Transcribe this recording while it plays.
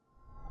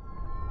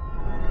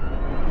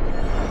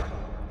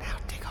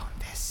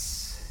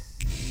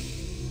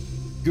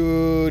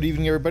Good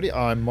evening, everybody.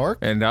 I'm Mark.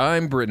 And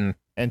I'm Britton.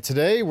 And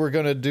today we're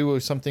going to do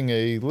something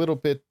a little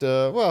bit,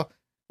 well,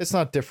 it's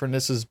not different.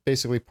 This is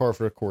basically par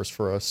for the course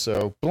for us.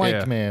 So,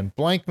 Blankman.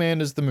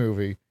 Blankman is the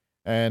movie.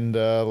 And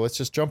let's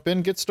just jump in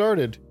and get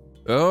started.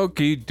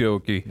 Okie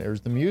dokie.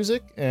 There's the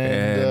music.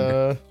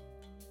 So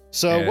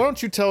why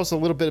don't you tell us a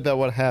little bit about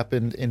what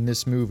happened in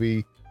this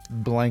movie,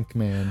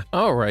 Blankman?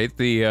 All right.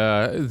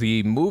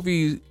 The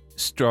movie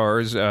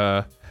stars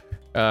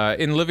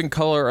In Living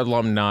Color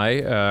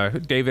alumni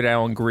David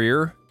Alan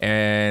Grier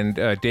and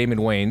Damon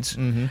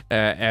Wayans,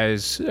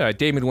 as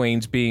Damon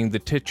Wayans being the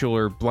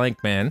titular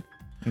Blankman.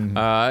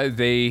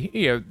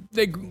 The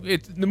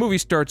movie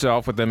starts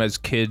off with them as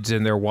kids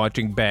and they're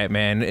watching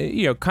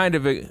Batman, kind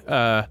of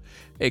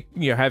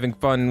having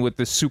fun with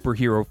the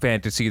superhero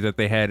fantasy that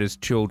they had as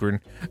children,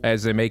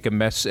 as they make a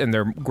mess and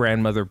their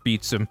grandmother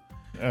beats them.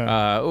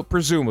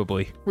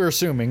 Presumably. We're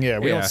assuming,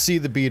 we don't see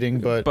the beating,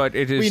 but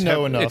it is we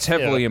know enough. It's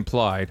heavily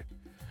implied.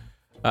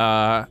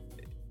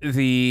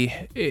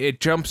 It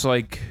jumps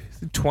like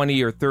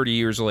 20 or 30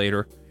 years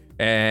later,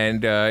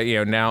 and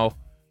now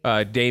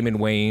Damon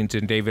Wayans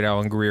and David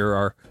Alan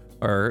Grier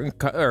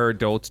are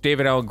adults.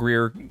 David Alan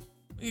Grier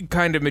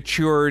kind of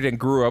matured and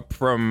grew up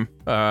from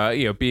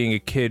being a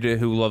kid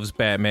who loves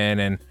Batman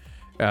and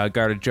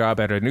got a job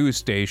at a news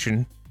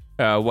station,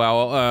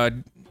 while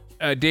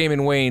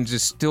Damon Wayans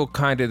is still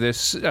kind of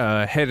this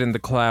head in the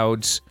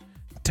clouds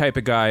type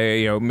of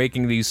guy,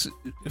 making these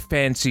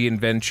fancy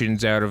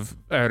inventions out of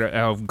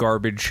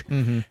garbage,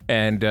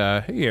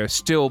 and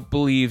still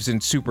believes in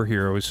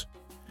superheroes.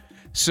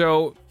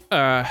 So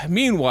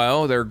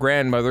meanwhile, their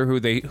grandmother,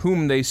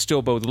 whom they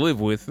still both live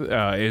with,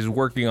 is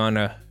working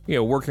on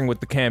working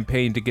with the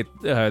campaign to get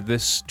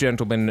this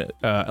gentleman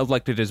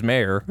elected as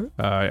mayor.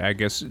 I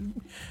guess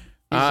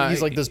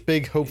he's like this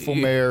big hopeful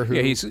mayor. Who...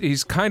 Yeah,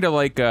 he's kind of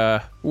like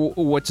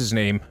what's his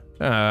name?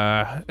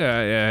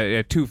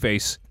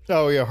 Two-Face.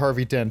 Oh yeah,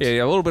 Harvey Dent.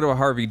 Yeah, a little bit of a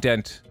Harvey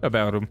Dent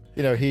about him.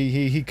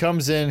 He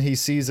comes in, he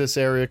sees this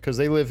area because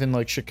they live in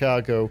like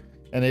Chicago,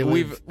 and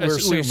we're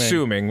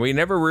assuming we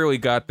never really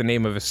got the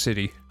name of a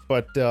city.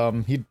 But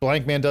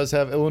Blankman does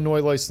have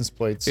Illinois license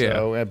plates,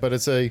 so but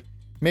it's a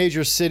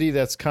major city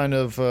that's kind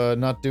of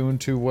not doing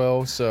too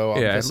well. So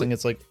I'm guessing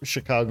it's like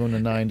Chicago in the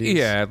 90s.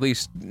 Yeah, at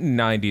least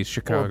 90s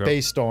Chicago. Or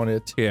based on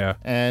it. Yeah.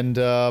 And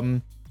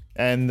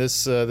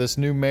this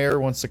new mayor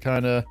wants to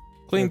kind of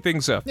clean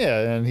things up.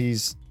 Yeah, and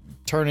he's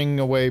turning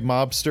away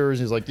mobsters.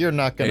 He's like, "You're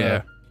not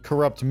gonna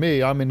corrupt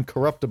me. I'm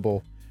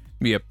incorruptible."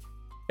 Yep.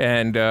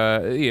 And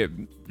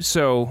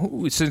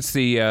so since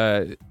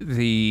the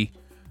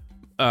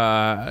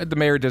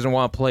mayor doesn't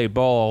want to play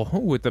ball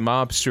with the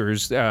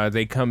mobsters,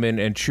 they come in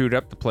and shoot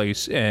up the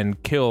place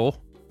and kill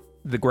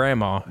the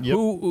grandma,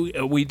 who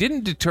we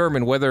didn't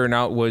determine whether or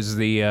not was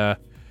the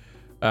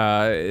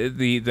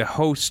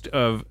host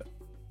of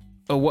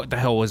what the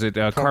hell was it?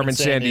 Carmen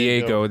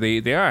Sandiego,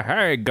 the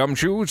hi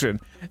gumshoes, and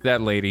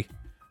that lady.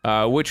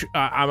 Which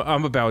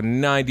I'm about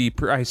 90.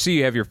 I see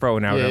you have your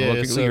phone out.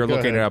 You're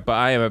looking it up, but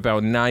I am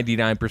about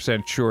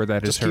 99% sure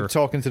that is her. Just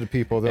keep talking to the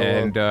people.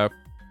 And I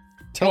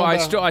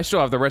still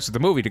have the rest of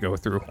the movie to go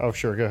through. Oh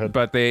sure, go ahead.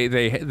 But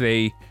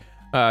they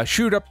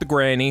shoot up the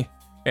granny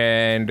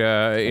and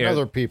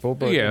other people,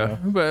 but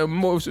but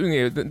most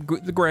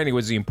the granny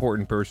was the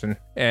important person,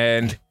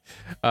 and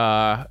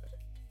the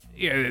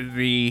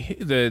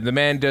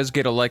man does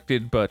get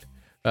elected, but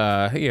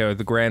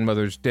the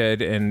grandmother's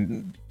dead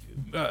and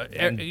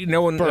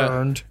no one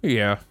burned.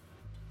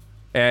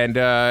 And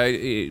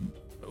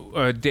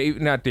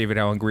not David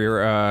Alan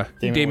Grier,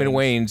 Damon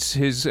Wayans,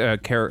 his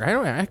character.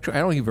 I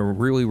don't even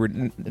really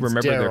remember.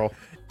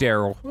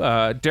 Daryl.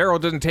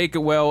 Daryl doesn't take it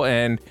well,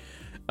 and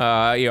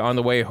on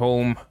the way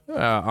home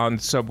on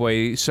the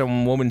subway,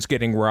 some woman's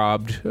getting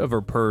robbed of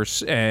her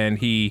purse, and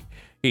he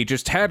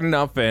just had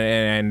enough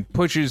and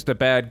pushes the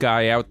bad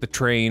guy out the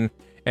train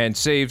and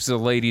saves the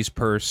lady's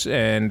purse,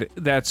 and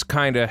that's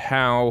kind of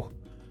how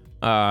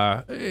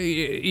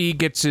he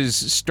gets his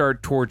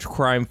start towards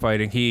crime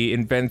fighting. He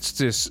invents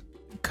this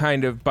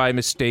kind of by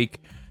mistake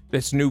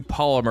this new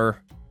polymer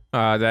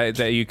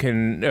that you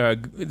can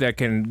that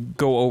can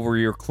go over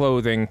your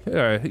clothing,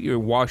 you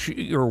wash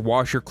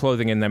your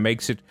clothing, and that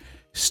makes it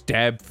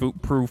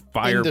stab-proof,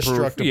 fireproof.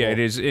 Indestructible. Yeah, it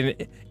is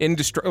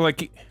indestructible.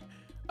 Like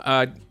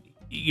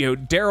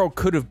Daryl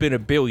could have been a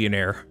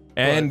billionaire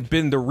and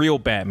been the real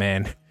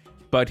Batman.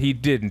 But he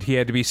didn't. He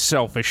had to be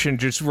selfish and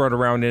just run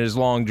around in his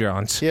long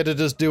johns. He had to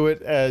just do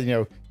it as,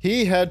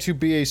 he had to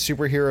be a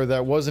superhero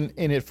that wasn't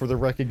in it for the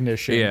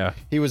recognition. Yeah.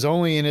 He was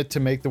only in it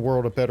to make the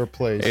world a better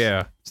place.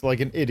 Yeah. It's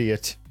like an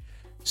idiot.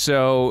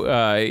 So,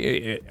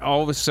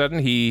 all of a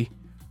sudden,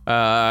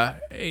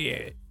 Blankman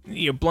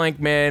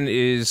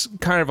is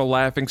kind of a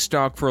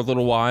laughingstock for a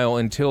little while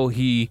until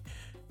he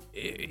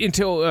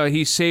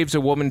saves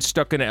a woman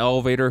stuck in an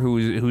elevator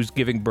who's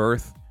giving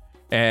birth.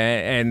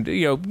 And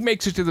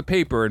makes it to the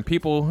paper, and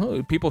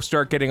people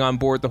start getting on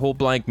board the whole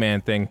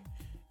Blankman thing,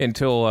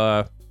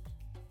 until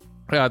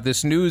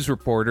this news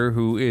reporter,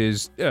 who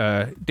is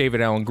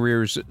David Alan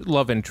Grier's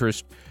love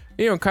interest,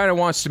 kind of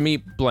wants to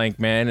meet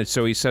Blankman, and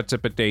so he sets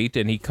up a date,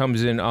 and he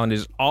comes in on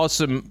his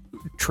awesome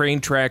train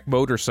track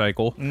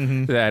motorcycle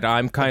that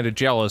I'm kind of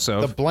jealous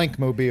of. The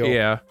Blankmobile.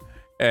 Yeah,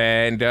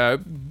 and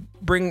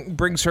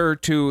brings her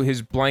to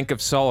his blank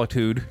of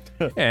solitude,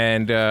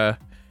 and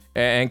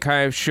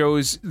kind of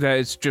shows that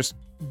it's just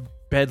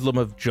bedlam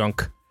of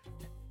junk.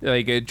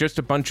 Like, just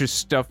a bunch of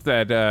stuff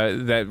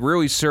that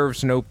really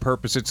serves no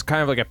purpose. It's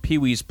kind of like a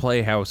Pee-wee's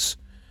Playhouse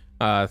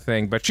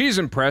thing. But she's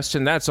impressed,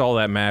 and that's all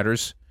that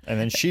matters. And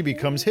then she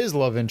becomes his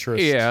love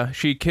interest. Yeah,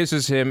 she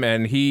kisses him,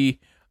 and we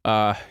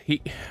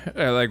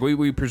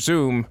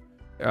presume...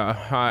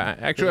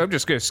 actually, I'm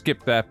just gonna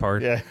skip that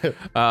part. Yeah, he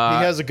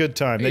has a good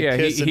time. They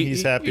kiss, and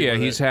he's happy with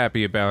he's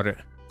happy about it.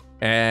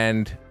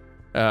 And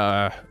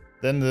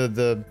then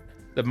the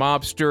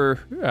mobster,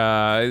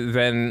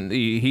 then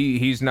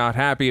he's not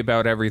happy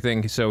about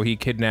everything, so he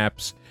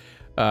kidnaps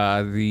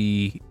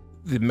the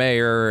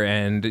mayor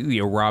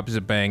and robs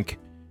a bank,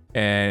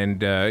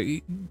 and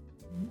he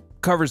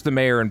covers the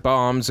mayor in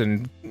bombs,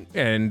 and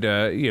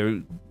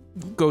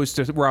goes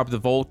to rob the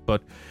vault,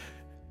 but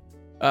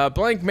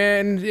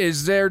Blankman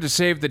is there to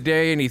save the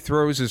day, and he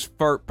throws his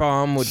fart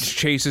bomb, which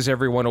chases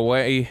everyone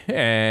away,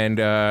 and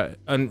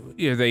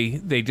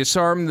they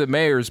disarm the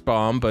mayor's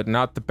bomb, but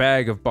not the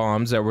bag of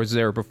bombs that was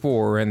there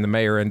before, and the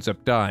mayor ends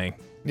up dying.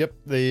 Yep,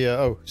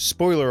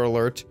 spoiler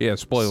alert. Yeah,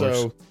 spoilers.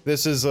 So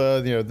this is,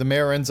 the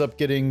mayor ends up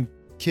getting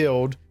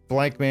killed,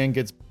 Blankman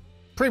gets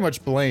pretty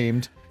much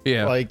blamed.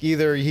 Yeah. Like,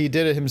 either he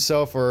did it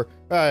himself, or,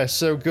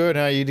 so good,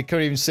 you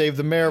couldn't even save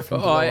the mayor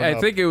from blowing I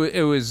up. think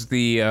it was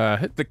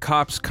the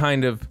cops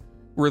kind of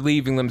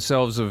relieving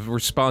themselves of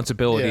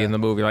responsibility in the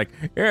movie. Like,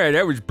 yeah,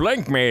 that was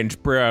Blankman's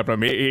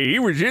problem. He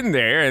was in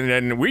there, and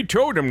then we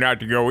told him not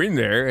to go in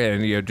there,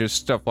 and, just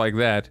stuff like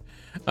that,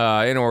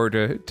 in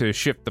order to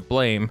shift the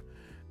blame.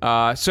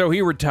 So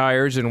he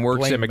retires and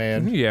works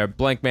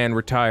Blankman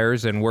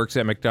retires and works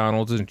at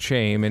McDonald's in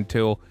shame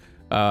until...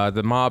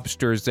 the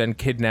mobsters then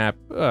kidnap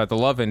the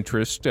love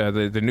interest,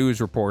 the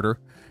news reporter,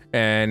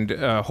 and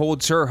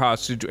holds her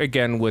hostage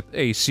again with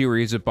a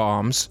series of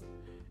bombs.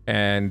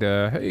 And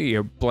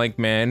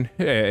Blankman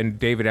and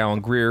David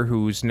Alan Grier,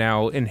 who's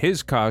now in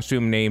his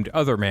costume named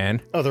Other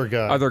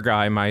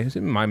Guy,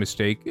 my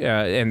mistake.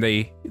 And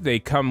they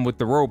come with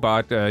the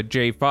robot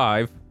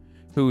J5,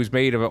 who's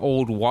made of an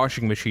old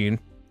washing machine.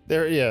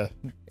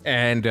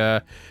 And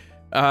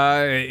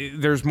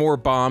there's more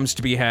bombs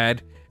to be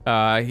had.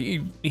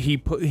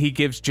 He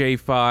gives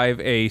J5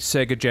 a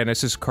Sega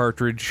Genesis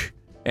cartridge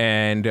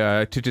and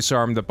to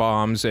disarm the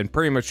bombs, and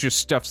pretty much just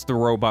stuffs the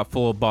robot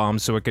full of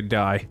bombs so it could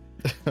die.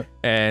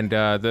 And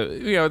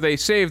they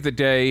save the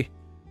day.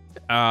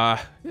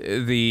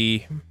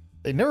 They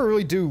never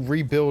really do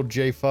rebuild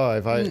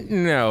J5.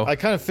 No. I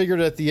kind of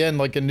figured at the end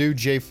like a new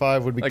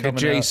J5 would be like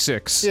coming a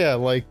J6. Out. Yeah,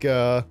 like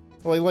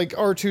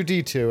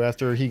R2D2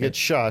 after he gets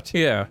shot.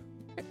 Yeah.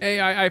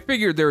 I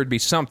figured there would be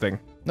something.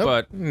 Nope.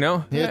 But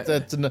no. Yeah,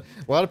 a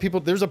lot of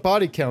people. There's a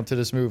body count to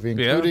this movie,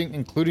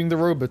 including the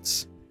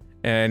robots.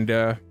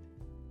 And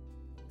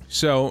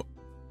so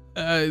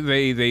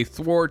they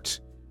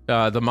thwart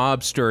the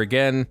mobster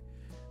again.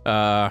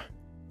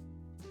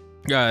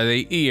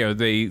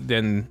 They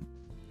then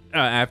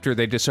after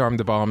they disarm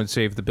the bomb and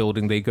save the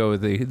building, they go to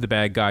the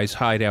bad guys'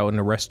 hideout and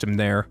arrest him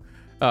there.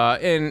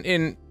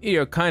 In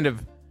kind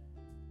of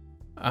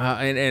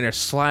in a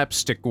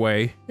slapstick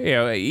way.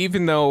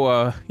 Even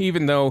though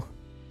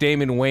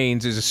Damon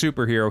Wayans is a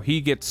superhero, he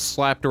gets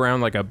slapped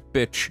around like a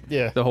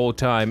bitch the whole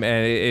time,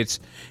 and it's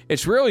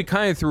really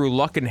kind of through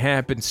luck and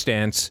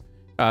happenstance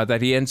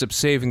that he ends up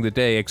saving the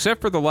day,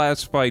 except for the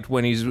last fight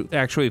when he's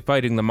actually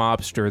fighting the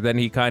mobster. Then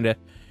he kind of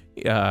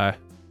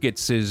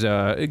gets his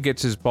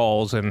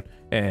balls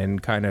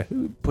and kind of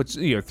puts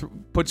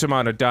him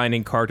on a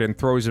dining cart and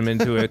throws him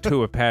into a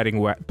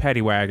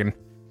paddy wagon.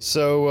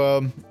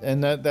 So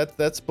and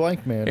that's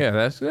Blankman. Yeah,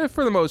 that's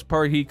for the most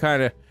part. He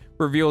kind of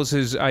reveals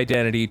his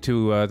identity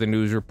to the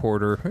news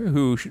reporter,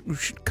 who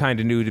kind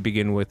of knew to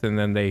begin with, and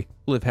then they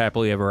live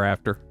happily ever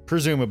after.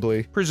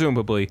 Presumably.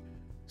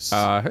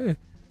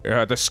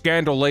 The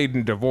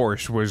scandal-laden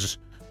divorce was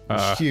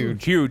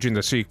huge in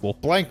the sequel.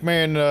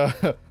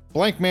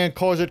 Blankman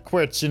calls it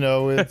quits.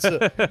 It's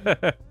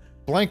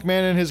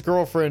Blankman and his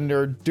girlfriend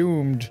are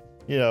doomed.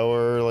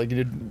 Or like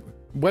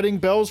wedding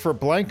bells for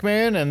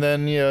Blankman, and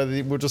then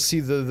we'll just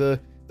see the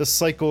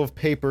cycle of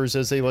papers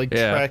as they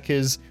track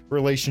his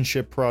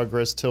relationship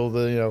progress till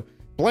the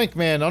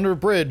Blankman under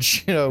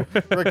bridge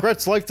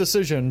regrets life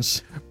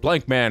decisions.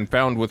 Blankman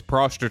found with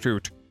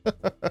prostitute.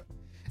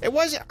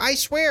 I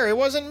swear it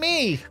wasn't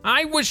me.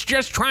 I was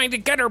just trying to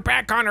get her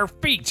back on her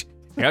feet.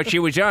 She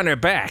was on her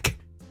back.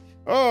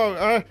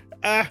 Other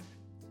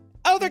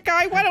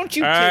guy, why don't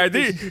you take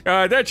this?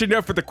 That's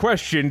enough for the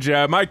questions.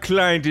 My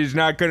client is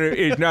not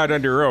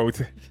under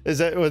oath. Was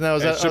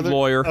that some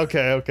lawyer?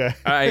 Okay.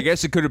 I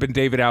guess it could have been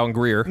David Alan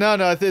Grier.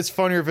 No, it's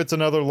funnier if it's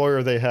another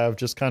lawyer they have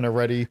just kind of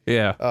ready.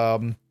 Yeah.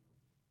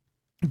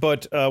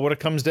 But what it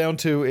comes down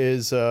to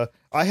is I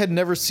had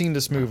never seen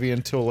this movie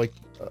until like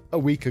a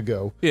week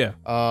ago. Yeah.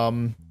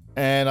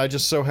 and I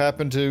just so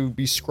happened to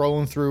be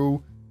scrolling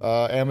through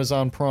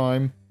Amazon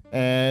Prime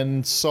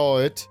and saw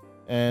it,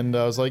 and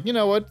I was like, you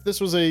know what,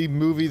 this was a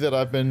movie that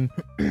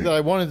that I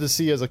wanted to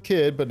see as a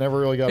kid but never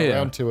really got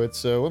around to it,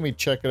 so let me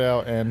check it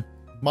out. And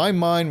my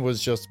mind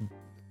was just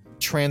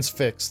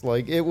transfixed.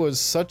 Like, it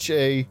was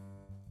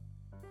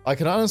I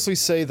can honestly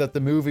say that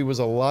the movie was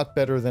a lot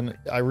better than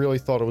I really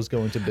thought it was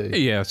going to be.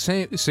 Yeah,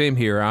 same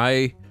here.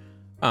 I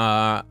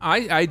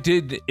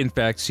did in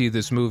fact see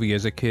this movie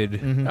as a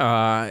kid,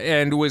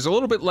 and was a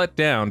little bit let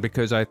down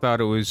because I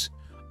thought it was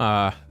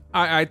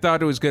I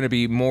thought it was going to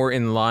be more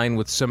in line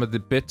with some of the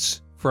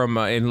bits from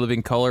In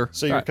Living Color.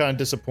 So you're kind of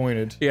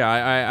disappointed. Yeah,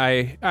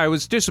 I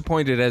was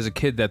disappointed as a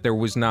kid that there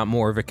was not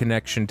more of a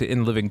connection to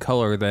In Living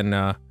Color than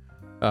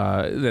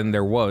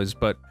there was,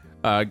 but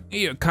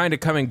kind of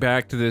coming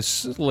back to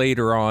this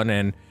later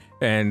on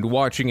and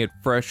watching it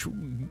fresh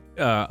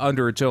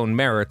under its own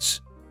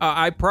merits.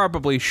 I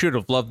probably should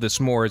have loved this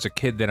more as a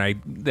kid than I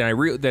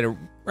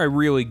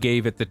really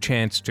gave it the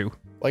chance to.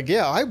 Like,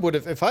 yeah, I would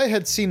have, if I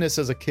had seen this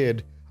as a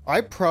kid,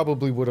 I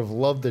probably would have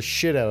loved the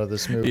shit out of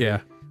this movie.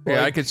 Yeah, like,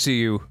 I could see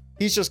you.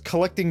 He's just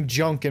collecting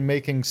junk and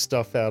making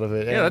stuff out of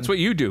it. Yeah, that's what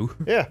you do.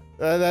 Yeah,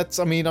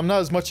 I mean, I'm not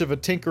as much of a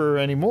tinkerer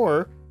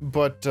anymore,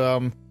 but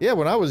yeah,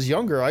 when I was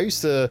younger, I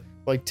used to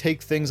like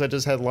take things I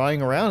just had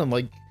lying around and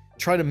like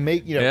try to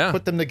make,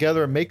 put them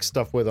together and make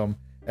stuff with them.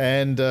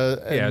 And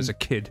as a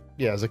kid.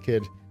 Yeah, as a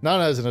kid. Not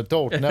as an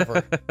adult,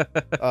 never.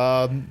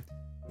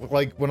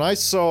 Like when I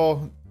saw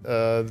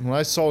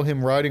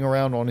him riding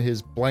around on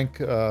his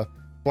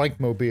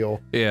Blankmobile,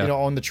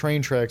 on the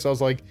train tracks, I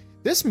was like,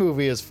 this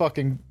movie is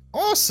fucking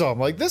awesome.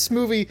 Like, this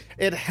movie,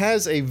 it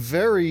has a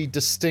very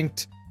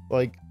distinct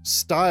like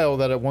style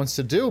that it wants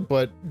to do,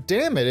 but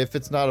damn it if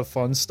it's not a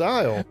fun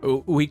style.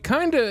 We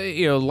kind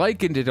of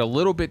likened it a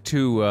little bit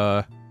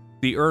to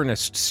the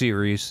Ernest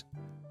series,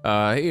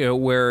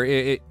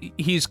 where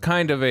he's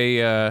kind of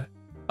a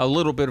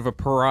little bit of a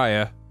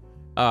pariah,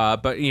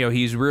 but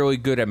he's really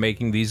good at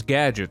making these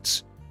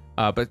gadgets,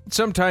 but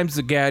sometimes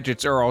the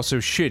gadgets are also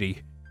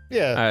shitty.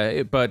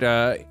 Yeah. But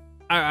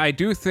I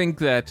do think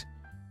that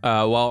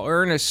while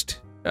Ernest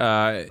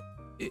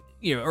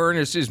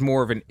is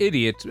more of an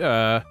idiot,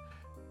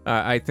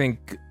 I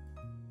think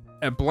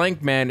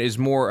Blankman is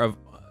more of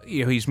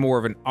he's more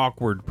of an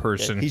awkward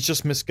person. Yeah, he's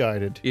just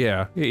misguided.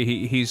 Yeah,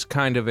 he's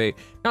kind of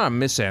not a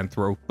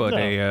misanthrope, but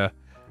a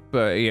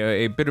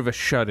bit of a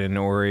shut-in,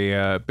 or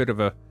a bit of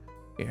a.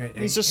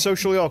 He's just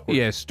socially awkward.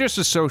 Yes, just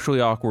a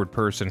socially awkward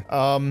person.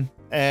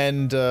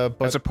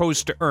 But as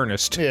opposed to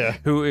Ernest,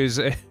 who is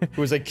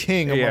a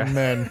king among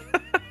men.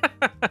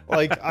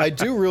 Like, I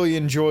do really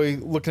enjoy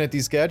looking at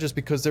these gadgets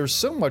because there's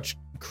so much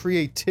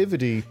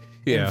creativity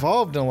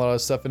involved in a lot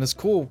of stuff, and it's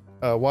cool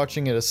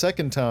watching it a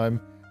second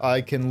time.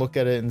 I can look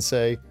at it and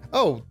say,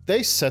 oh,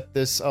 they set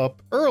this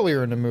up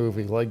earlier in the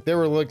movie. Like, there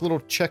were like little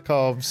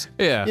Chekhov's,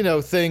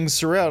 things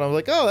throughout. I'm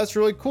like, oh, that's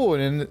really cool.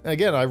 And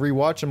again, I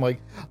rewatch. I'm like,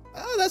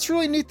 oh, that's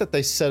really neat that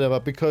they set it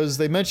up, because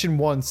they mentioned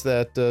once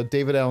that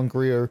David Alan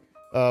Grier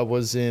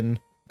was in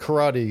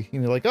karate.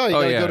 Like, oh, you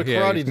gotta go to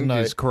karate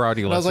tonight. His karate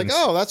lessons. And I was like,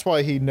 oh, that's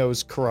why he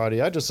knows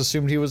karate. I just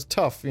assumed he was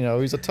tough.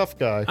 He's a tough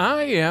guy.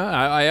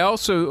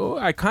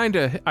 I kind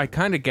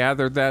of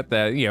gathered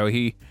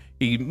that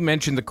he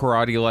mentioned the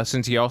karate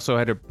lessons. He also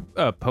had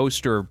a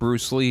poster of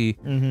Bruce Lee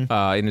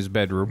in his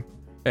bedroom,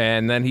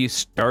 and then he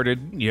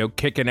started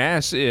kicking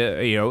ass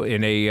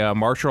in a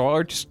martial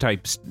arts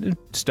type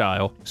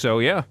style. So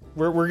yeah,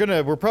 we're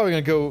probably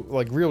gonna go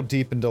like real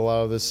deep into a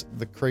lot of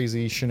the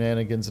crazy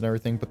shenanigans and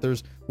everything. But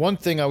there's one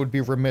thing I would be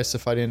remiss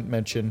if I didn't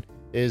mention,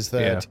 is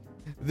that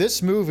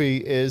this movie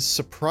is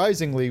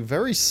surprisingly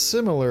very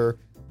similar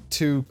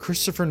to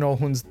Christopher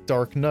Nolan's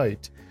Dark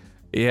Knight.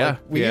 Yeah, like,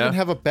 we even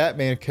have a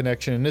Batman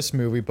connection in this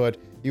movie, but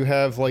you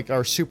have like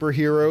our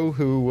superhero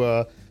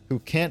who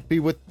can't be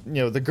with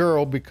the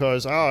girl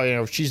because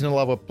she's in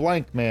love with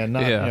Blankman,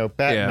 not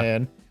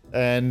Batman.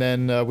 And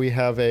then we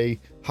have a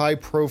high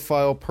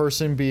profile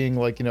person being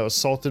like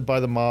assaulted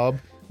by the mob,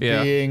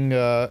 being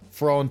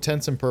for all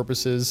intents and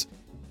purposes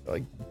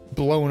like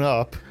blown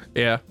up.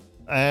 Yeah.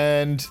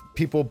 And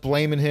people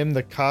blaming him.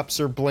 The cops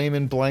are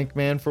blaming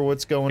Blankman for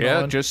what's going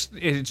on. Yeah,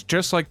 it's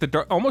just like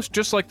almost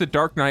just like the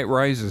Dark Knight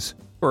Rises,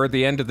 or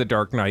the end of the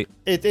Dark Knight.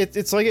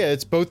 It's like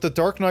it's both the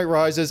Dark Knight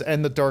Rises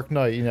and the Dark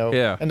Knight.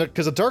 Yeah. And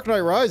because the Dark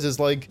Knight Rises,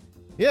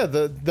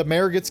 the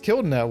mayor gets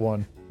killed in that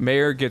one.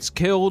 Mayor gets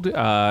killed.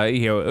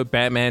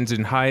 Batman's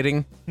in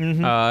hiding.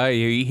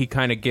 He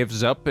kind of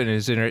gives up and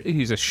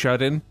he's a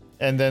shut-in.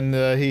 And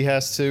then he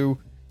has to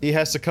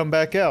come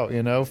back out.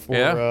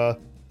 For.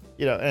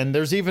 And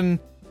there's even,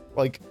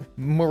 like,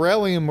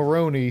 Morelli and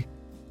Maroni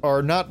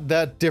are not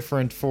that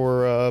different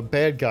for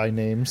bad guy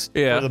names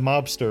for the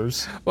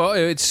mobsters. Well,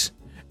 it's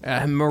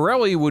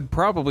Morelli would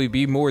probably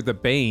be more the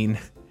Bane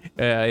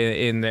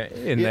in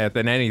that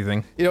than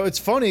anything. It's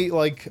funny,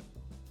 like,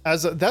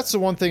 that's the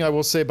one thing I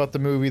will say about the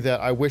movie that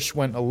I wish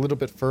went a little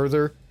bit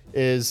further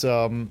is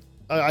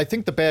I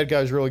think the bad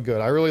guy's really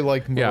good. I really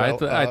like I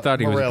thought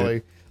he Morelli.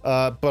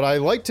 was good. But I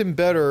liked him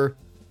better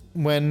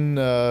when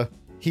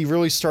he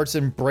really starts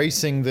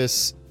embracing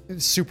this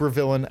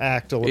supervillain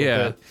act a little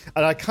bit.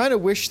 And I kind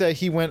of wish that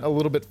he went a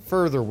little bit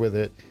further with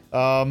it,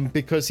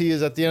 because he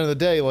is, at the end of the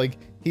day, like,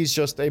 he's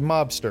just a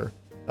mobster.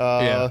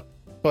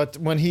 But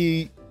when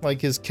he,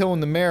 like, is killing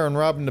the mayor and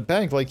robbing the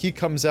bank, like, he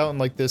comes out in,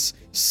 like, this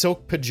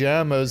silk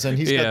pajamas, and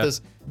he's got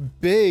this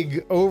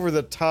big,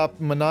 over-the-top,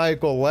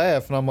 maniacal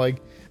laugh, and I'm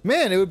like,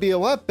 man, it would be a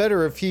lot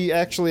better if he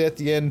actually, at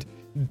the end,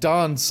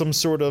 donned some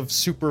sort of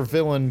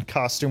supervillain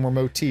costume or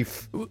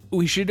motif.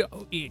 We should,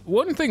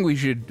 one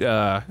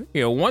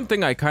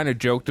thing I kind of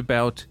joked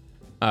about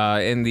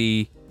in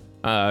the,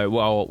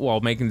 while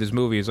making this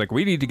movie is, like,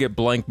 we need to get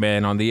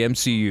Blankman on the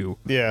MCU.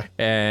 Yeah.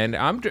 And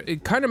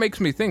it kind of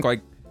makes me think,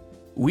 like,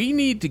 we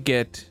need to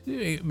get,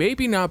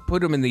 maybe not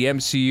put him in the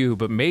MCU,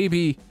 but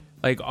maybe,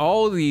 like,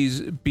 all of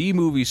these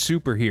B-movie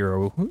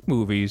superhero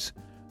movies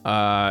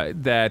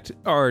that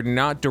are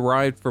not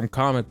derived from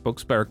comic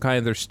books, but are kind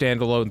of their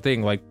standalone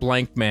thing, like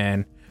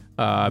Blankman,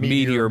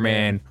 Meteor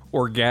Man,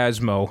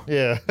 Orgasmo.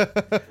 Yeah.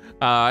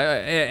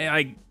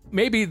 Like,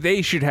 maybe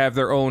they should have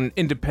their own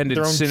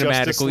independent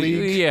cinematic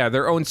league. Yeah,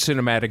 their own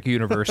cinematic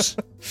universe.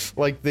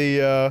 Like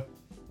the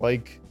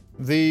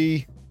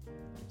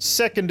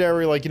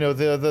secondary, like,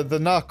 the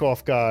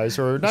knockoff guys,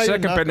 or not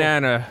Second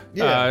Banana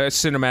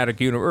cinematic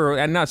universe,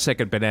 and not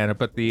Second Banana,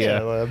 but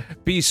the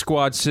B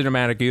Squad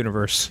cinematic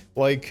universe.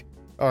 Like,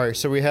 all right,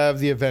 so we have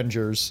the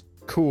Avengers,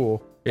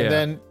 cool, and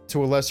then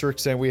to a lesser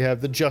extent we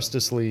have the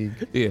Justice League,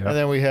 and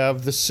then we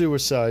have the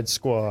Suicide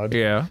Squad.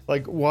 Yeah,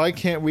 like, why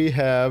can't we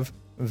have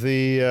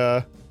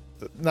the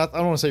not, I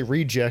don't want to say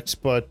rejects,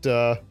 but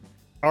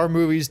our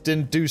movies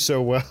didn't do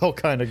so well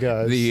kind of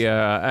guys. The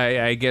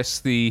I guess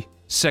the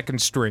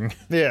second string.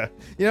 Yeah.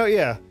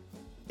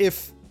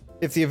 If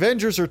the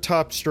Avengers are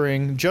top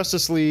string,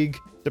 Justice League,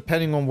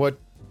 depending on what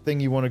thing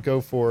you want to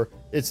go for,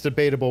 it's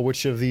debatable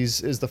which of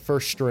these is the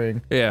first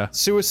string. Yeah.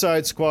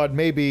 Suicide Squad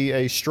may be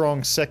a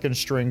strong second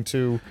string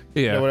to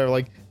whatever.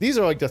 Like, these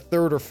are like the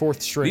third or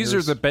fourth stringers. These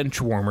are the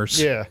bench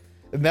warmers. Yeah.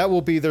 And that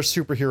will be their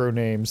superhero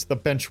names, the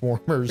bench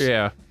warmers.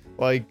 Yeah.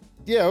 Like,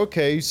 yeah,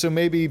 okay, so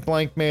maybe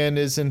Blankman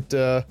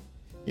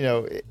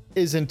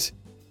isn't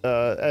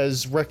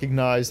as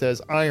recognized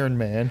as Iron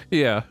Man.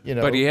 Yeah,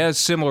 but he has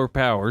similar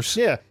powers.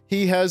 Yeah,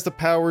 he has the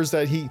powers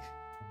that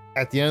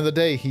at the end of the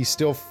day, he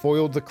still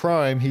foiled the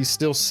crime. He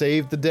still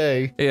saved the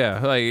day. Yeah,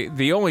 like,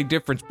 the only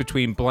difference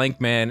between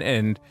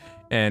Blankman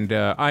and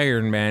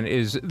Iron Man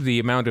is the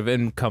amount of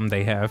income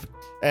they have.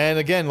 And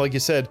again, like you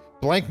said,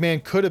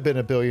 Blankman could have been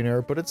a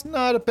billionaire, but it's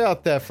not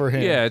about that for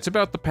him. Yeah, it's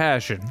about the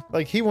passion.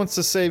 Like, he wants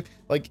to save,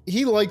 like,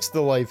 he likes the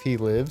life he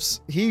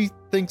lives. He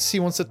thinks he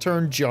wants to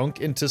turn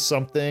junk into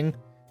something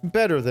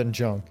better than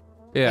junk.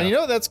 Yeah.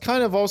 And that's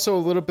kind of also a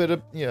little bit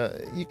of,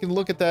 you can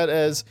look at that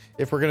as,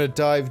 if we're going to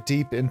dive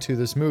deep into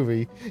this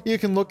movie, you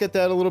can look at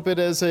that a little bit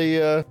as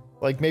a,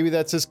 like, maybe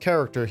that's his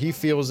character. He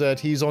feels that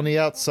he's on the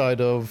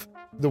outside of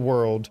the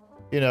world.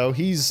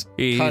 He's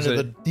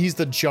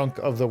the junk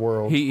of the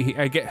world.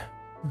 I get,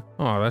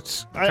 oh,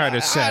 that's kind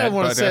of sad. I don't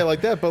want to say it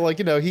like that, but, like,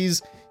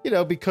 he's,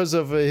 because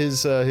of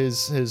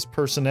his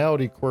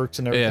personality quirks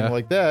and everything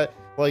like that,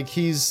 like,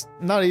 he's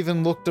not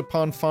even looked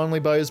upon fondly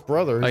by his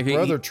brother. His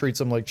brother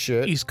treats him like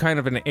shit. He's kind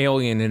of an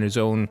alien in his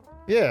own.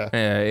 Yeah.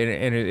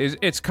 And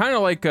it's kind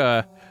of like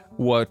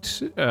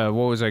what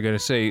was I gonna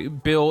say?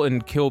 Bill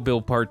in Kill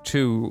Bill Part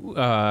 2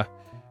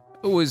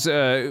 was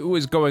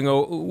going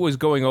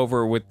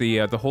over with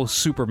the whole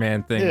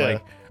Superman thing. Yeah.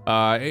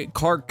 Like,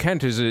 Clark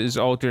Kent is his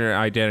alternate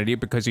identity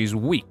because he's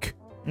weak.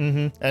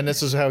 Mm-hmm. And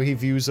this is how he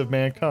views of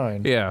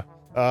mankind. Yeah.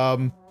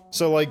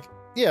 So, like,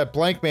 yeah,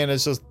 Blankman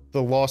is just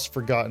the lost,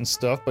 forgotten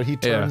stuff, but he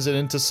turns it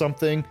into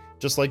something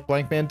just like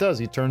Blankman does.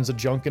 He turns the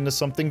junk into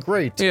something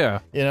great. Yeah.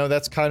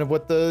 That's kind of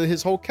what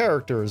his whole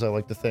character is, I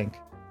like to think.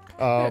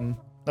 Oh,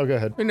 go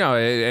ahead. No,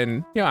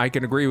 and I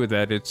can agree with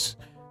that. It's,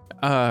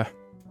 I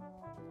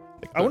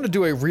want to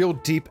do a real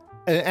deep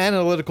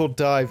analytical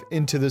dive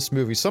into this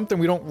movie, something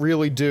we don't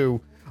really do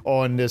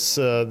on this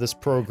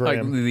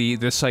program. Like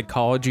the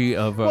psychology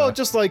of... Well,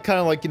 just like, kind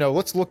of like,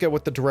 let's look at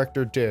what the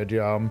director did,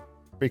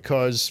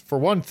 because for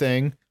one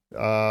thing,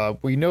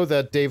 we know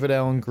that David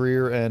Alan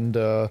Grier and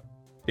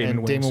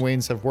Damon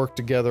Wayans have worked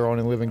together on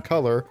In Living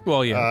Color.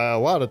 Well, yeah. A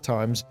lot of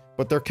times,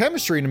 but their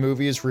chemistry in the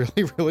movie is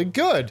really, really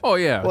good. Oh,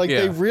 yeah. Like,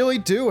 they really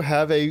do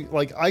have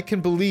I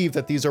can believe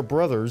that these are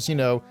brothers,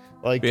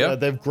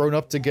 they've grown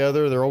up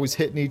together. They're always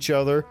hitting each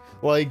other.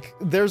 Like,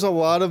 there's a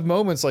lot of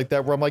moments like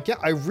that where I'm like, yeah,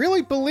 I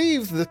really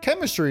believe the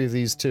chemistry of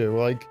these two.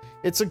 Like,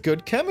 it's a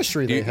good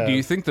chemistry they have. Do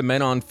you think the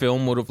men on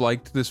film would have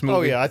liked this movie?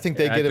 Oh, yeah. I think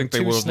they get him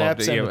 2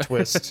 snaps and a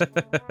twist.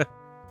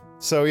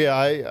 So, yeah,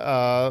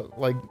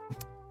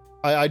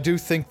 I do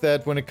think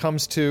that when it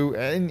comes to,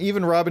 and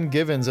even Robin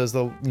Givens as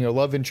the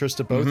love interest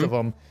of both of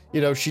them,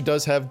 she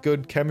does have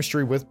good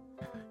chemistry with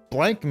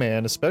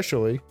Blankman,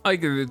 especially.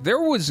 Like, there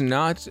was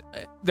not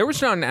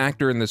an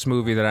actor in this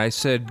movie that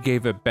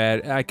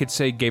I could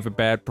say gave a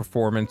bad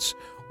performance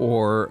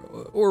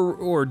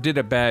or did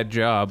a bad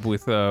job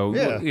with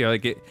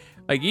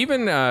Like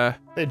even They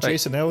had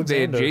Jason Alexander.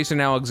 They had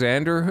Jason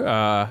Alexander,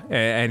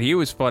 and he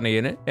was funny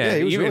in it. Yeah,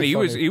 he was really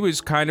funny. He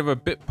was kind of a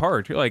bit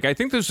part. Like I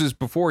think this was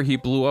before he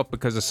blew up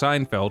because of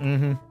Seinfeld.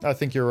 Mm-hmm. I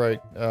think you're right.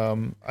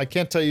 I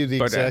can't tell you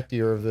the exact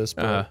year of this,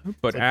 but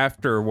like,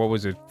 after what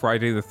was it,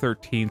 Friday the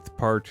 13th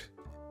part?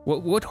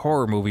 What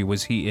horror movie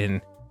was he in?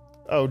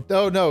 Oh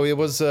no, it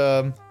was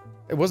it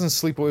wasn't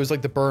Sleepaway. It was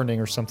like The Burning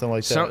or something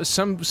like that.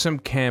 Some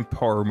camp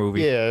horror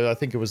movie. Yeah, I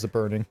think it was The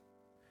Burning.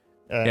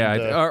 And,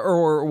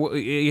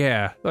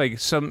 yeah, like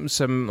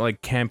some like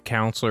camp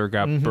counselor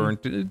got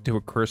burnt to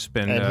a crisp,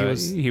 and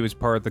he was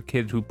part of the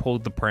kid who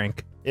pulled the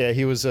prank. Yeah,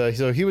 he was.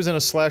 So he was in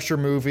a slasher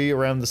movie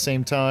around the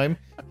same time.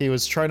 He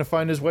was trying to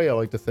find his way, I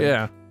like to think.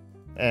 Yeah,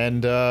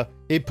 and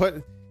he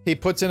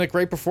puts in a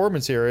great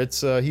performance here.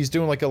 It's he's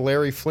doing like a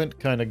Larry Flint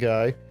kind of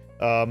guy.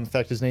 In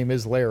fact, his name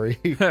is Larry,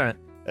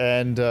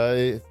 and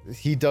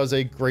he does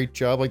a great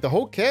job. Like the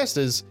whole cast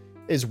is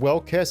well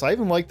cast. I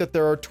even like that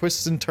there are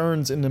twists and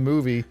turns in the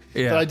movie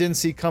that I didn't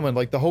see coming.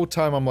 Like the whole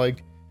time I'm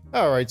like,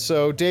 all right,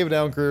 so David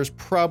Alan Grier is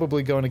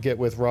probably going to get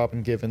with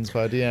Robin Givens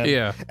by the end.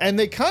 Yeah. And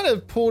they kind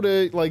of pulled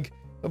the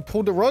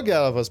rug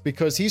out of us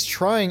because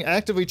he's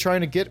actively trying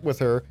to get with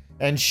her,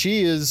 and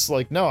she is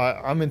like, no,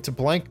 I'm into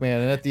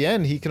Blankman. And at the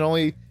end, he can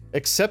only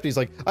accept. He's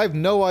like, I have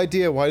no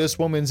idea why this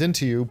woman's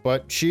into you,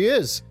 but she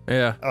is.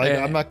 Yeah.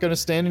 I'm not going to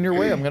stand in your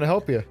way. I'm going to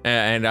help you.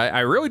 And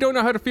I really don't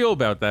know how to feel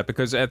about that,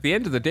 because at the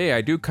end of the day,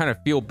 I do kind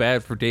of feel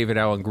bad for David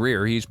Alan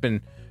Grier. He's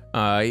been,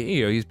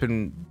 he's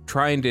been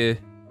trying to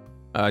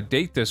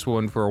date this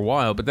one for a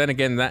while, but then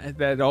again,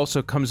 that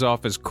also comes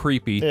off as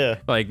creepy. Yeah.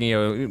 Like,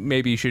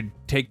 maybe you should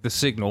take the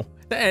signal.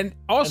 And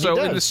also,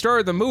 in the start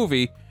of the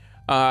movie,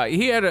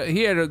 he had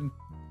a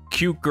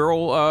cute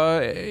girl,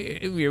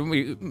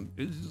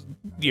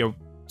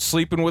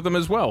 sleeping with him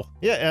as well.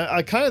 Yeah, and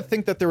I kind of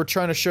think that they were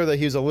trying to show that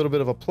he's a little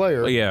bit of a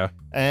player. Yeah.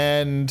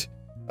 And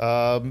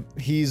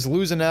he's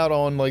losing out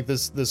on like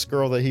this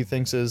girl that he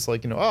thinks is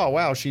like, oh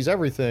wow, she's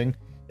everything.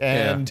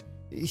 And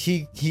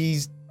he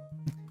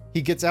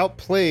gets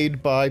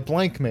outplayed by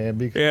Blankman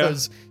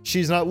because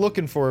she's not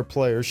looking for a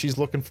player. She's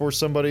looking for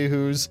somebody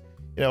who's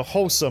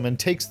wholesome and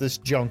takes this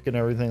junk and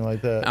everything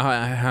like that.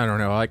 I don't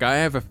know. Like I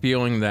have a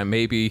feeling that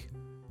maybe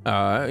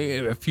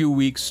a few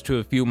weeks to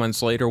a few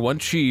months later,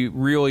 once she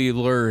really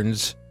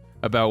learns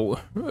about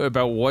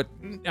what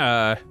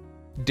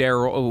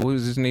Daryl, what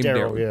was his name?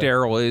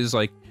 Daryl is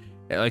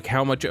like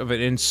how much of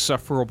an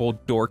insufferable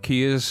dork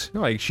he is,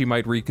 like she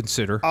might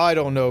reconsider. I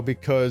don't know,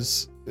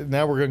 because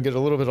now we're gonna get a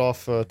little bit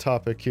off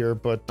topic here,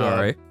 but all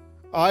right.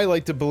 I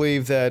like to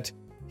believe that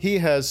he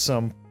has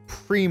some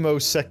primo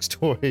sex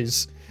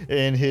toys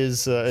in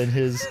his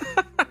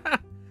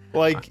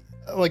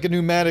like a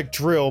pneumatic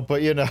drill,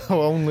 but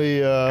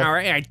only all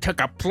right, I took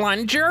a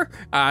plunger,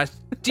 a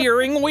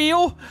steering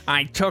wheel,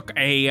 I took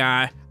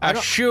a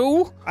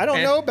shoe. I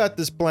don't know about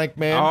this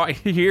Blankman. Oh,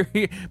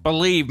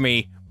 believe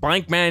me,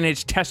 Blankman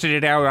has tested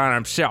it out on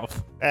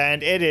himself,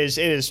 and it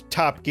is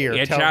top gear.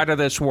 It's out of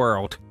this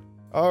world.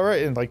 All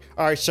right, and all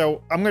right,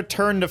 so I'm gonna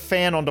turn the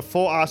fan on to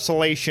full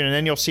oscillation, and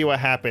then you'll see what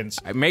happens.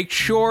 Make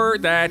sure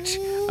that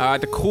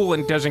the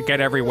coolant doesn't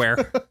get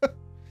everywhere.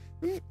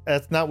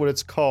 That's not what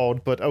it's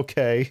called, but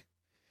okay.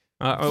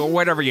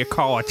 Whatever you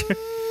call it.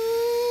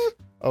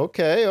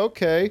 Okay.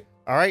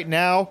 All right,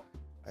 now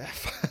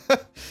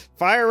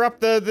fire up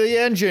the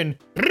engine.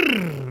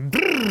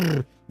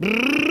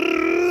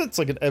 It's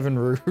like an Evan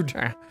Rude.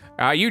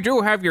 You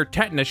do have your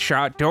tetanus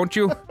shot, don't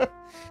you?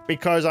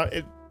 Because at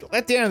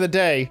the end of the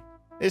day,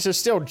 this is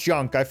still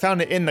junk. I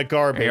found it in the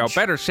garbage. Hey,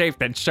 better safe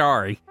than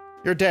sorry.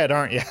 You're dead,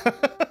 aren't you?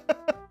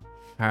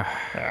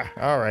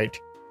 All right.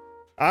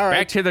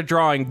 Back to the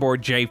drawing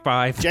board, J5.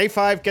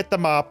 J5, get the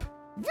mop.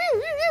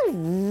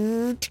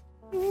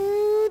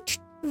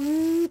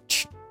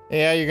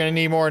 Yeah, you're gonna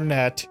need more than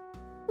that.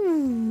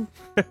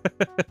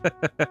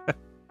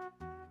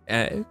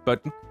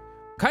 But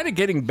kind of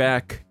getting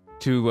back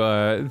to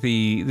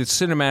the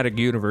cinematic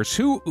universe,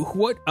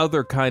 what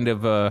other kind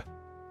of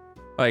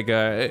like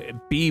a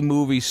B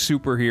movie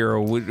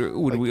superhero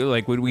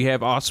would we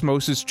have?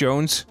 Osmosis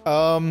Jones?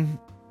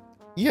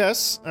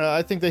 Yes,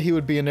 I think that he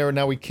would be in there.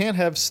 Now we can't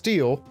have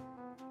Steel.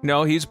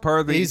 No, he's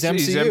part of the he's MCU.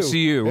 He's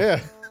MCU. Yeah.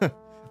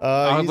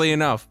 Oddly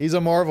enough, he's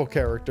a Marvel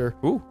character.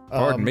 Ooh,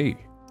 pardon me.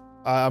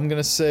 I'm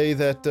gonna say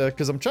that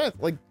because I'm trying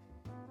to,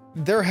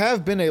 there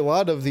have been a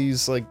lot of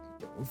these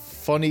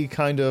funny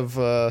kind of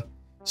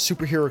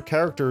superhero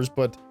characters,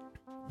 but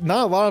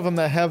not a lot of them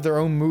that have their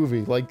own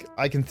movie. Like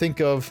I can think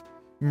of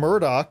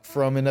Murdoch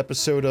from an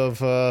episode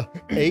of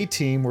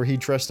A-Team where he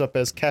dressed up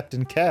as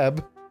Captain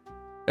Cab.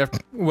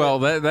 Well,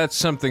 that's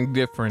something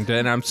different,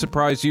 and I'm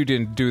surprised you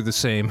didn't do the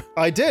same.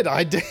 I did.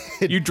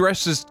 You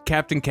dressed as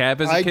Captain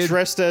Cab as a kid?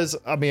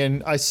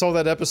 I saw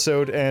that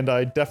episode, and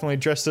I definitely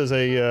dressed as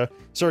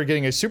started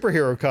getting a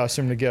superhero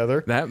costume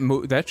together.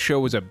 That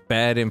show was a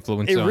bad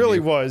influence on you. It really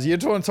was. You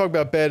just want to talk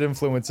about bad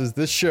influences.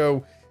 This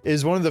show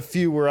is one of the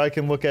few where I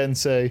can look at and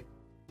say,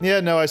 yeah,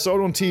 no, I saw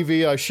it on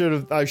TV,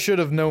 I should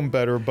have known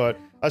better, but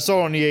I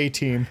saw it on the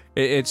A-Team.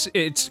 It's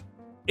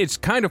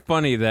kind of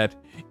funny that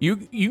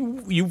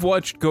you've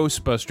watched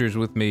Ghostbusters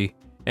with me,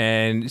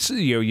 and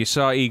you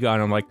saw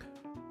Egon. I'm like,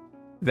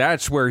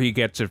 that's where he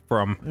gets it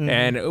from. Mm-hmm.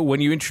 And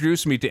when you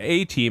introduced me to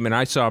A-Team and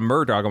I saw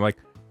Murdoch, I'm like,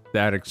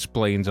 that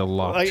explains a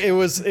lot. Like it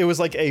was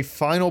like a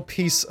final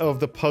piece of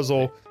the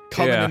puzzle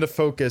coming into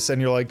focus,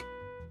 and you're like,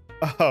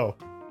 oh,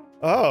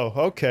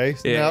 okay.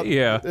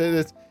 Yeah.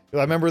 I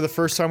remember the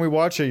first time we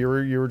watched it, you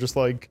were just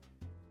like,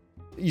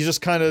 you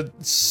just kind of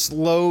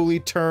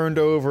slowly turned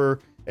over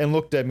and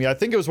looked at me. I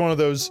think it was one of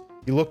those,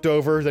 you looked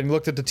over, then you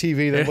looked at the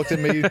TV, then looked at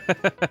me.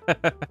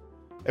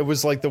 It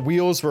was like the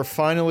wheels were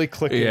finally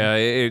clicking. Yeah,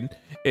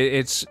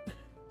 it's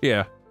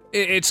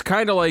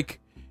kind of like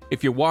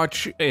if you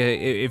watch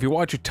a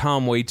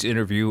Tom Waits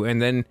interview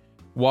and then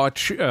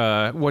watch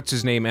what's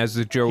his name as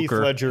the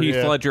Joker,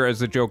 Heath Ledger as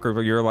the Joker,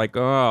 but you're like,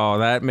 oh,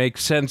 that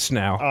makes sense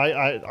now.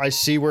 I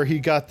see where he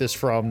got this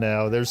from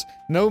now. There's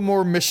no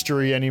more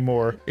mystery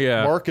anymore.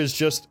 Yeah, Mark is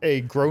just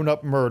a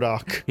grown-up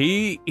Murdoch.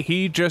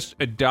 He just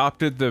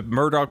adopted the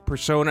Murdoch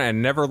persona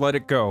and never let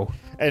it go.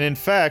 And in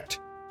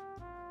fact,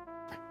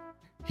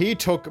 he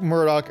took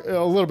Murdoch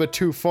a little bit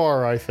too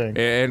far, I think.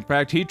 In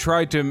fact, he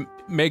tried to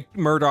make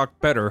Murdoch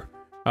better.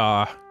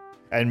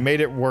 And made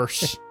it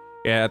worse.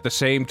 Yeah, at the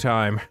same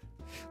time.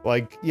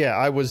 Like, yeah,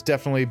 I was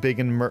definitely big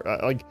in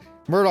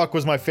Murdoch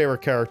was my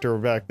favorite character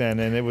back then,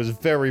 and it was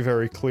very,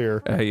 very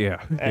clear.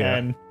 Yeah.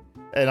 And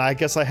I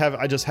guess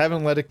I just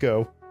haven't let it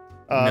go.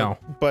 No.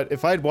 But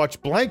if I'd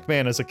watched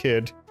Blankman as a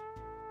kid,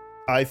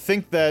 I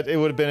think that it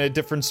would have been a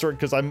different story,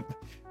 because I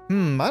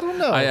don't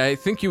know. I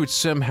think you would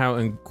somehow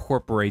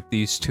incorporate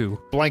these two.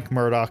 Blank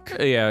Murdoch.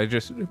 Yeah,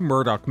 just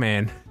Murdoch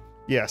Man.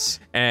 Yes.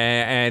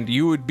 And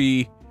you would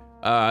be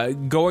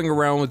going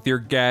around with your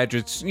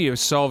gadgets,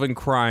 solving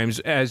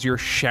crimes as you're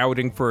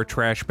shouting for a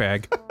trash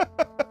bag.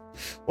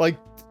 Like,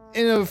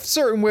 in a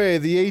certain way,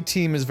 the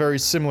A-Team is very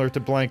similar to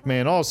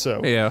Blankman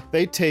also. Yeah.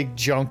 They take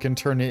junk and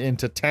turn it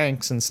into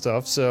tanks and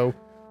stuff, so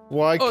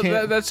why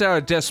can't... that's out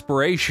of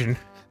desperation.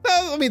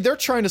 No, I mean, they're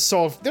trying to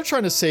save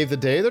the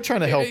day. They're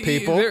trying to help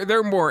people.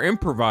 They're more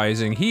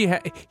improvising.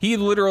 He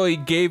literally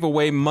gave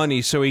away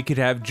money so he could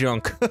have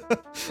junk.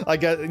 I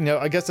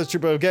guess that's true.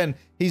 But again,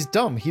 he's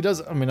dumb. He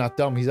doesn't. I mean, not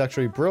dumb. He's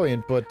actually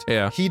brilliant. But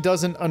he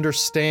doesn't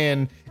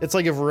understand. It's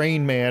like if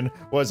Rain Man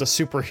was a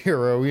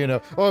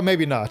superhero. Oh,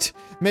 maybe not.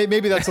 Maybe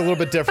that's a little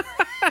bit different.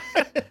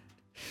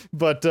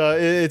 But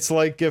it's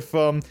like if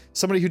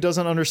somebody who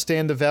doesn't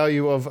understand the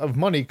value of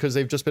money because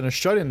they've just been a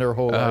shut-in their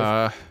whole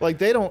life, like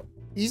they don't.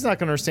 He's not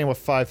going to understand what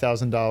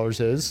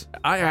 $5,000 is.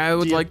 I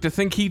would like to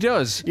think he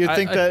does. You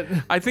think that...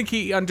 I think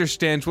he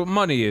understands what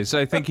money is.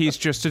 I think he's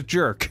just a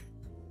jerk.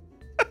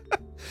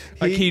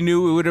 He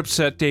knew it would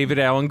upset David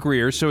Alan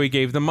Grier, so he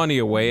gave the money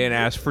away and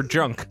asked for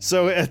junk.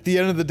 So at the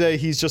end of the day,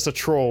 he's just a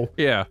troll.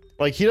 Yeah.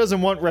 Like, he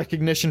doesn't want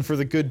recognition for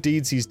the good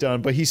deeds he's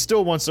done, but he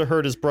still wants to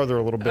hurt his brother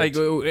a little bit.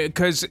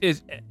 Because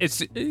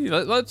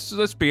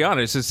let's be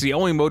honest, it's the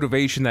only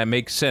motivation that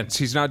makes sense.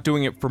 He's not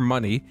doing it for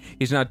money.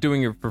 He's not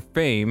doing it for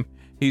fame.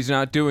 He's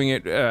not doing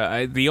it.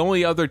 The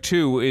only other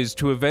two is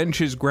to avenge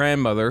his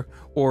grandmother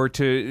or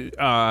to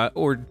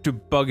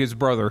bug his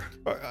brother.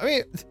 I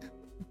mean,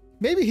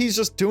 maybe he's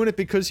just doing it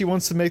because he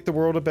wants to make the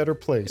world a better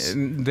place.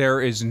 And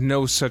there is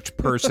no such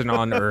person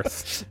on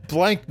Earth.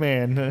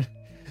 Blankman.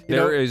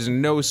 There is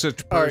no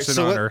such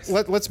person on Earth.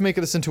 Let's make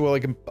this into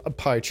a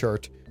pie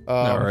chart.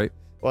 All right.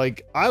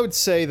 Like, I would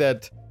say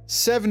that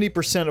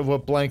 70% of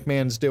what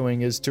Blankman's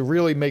doing is to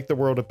really make the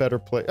world a better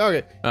place.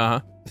 Okay.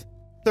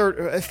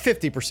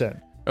 50%.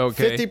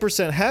 Okay.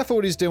 50%, half of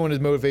what he's doing, his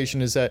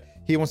motivation is that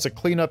he wants to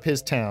clean up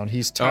his town.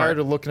 He's tired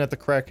of looking at the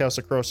crack house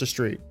across the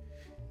street.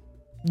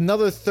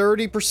 Another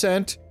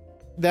 30%,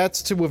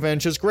 that's to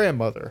avenge his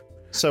grandmother.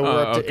 So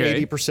we're up to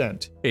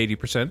 80%.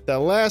 80%. The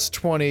last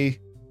 20,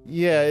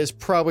 is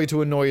probably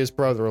to annoy his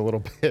brother a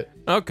little bit.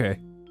 Okay.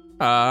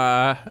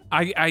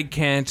 I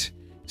can't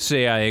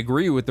say I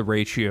agree with the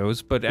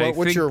ratios, but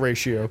what's your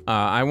ratio?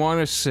 I want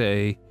to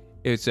say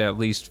it's at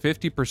least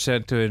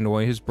 50% to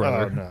annoy his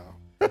brother. Oh, no.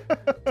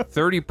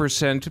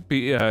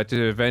 30%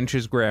 to avenge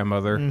his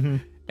grandmother,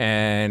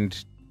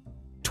 and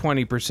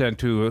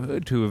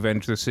 20% to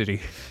avenge the city.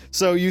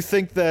 So you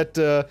think that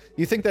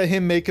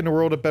him making the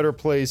world a better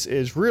place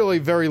is really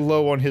very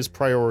low on his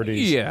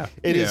priorities? Yeah,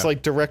 it is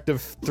like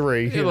Directive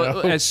 3. You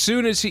know? As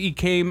soon as he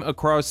came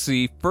across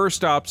the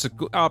first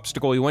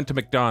obstacle, he went to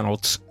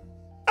McDonald's.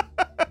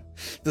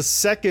 The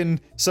second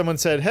someone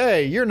said,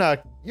 "Hey, you're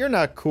not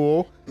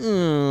cool."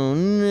 Oh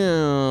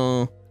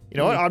no. You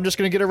know what? I'm just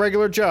going to get a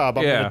regular job.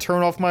 I'm going to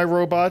turn off my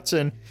robots.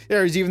 And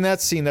there's even that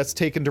scene that's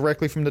taken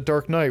directly from The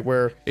Dark Knight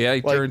where... Yeah,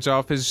 he turns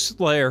off his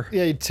lair.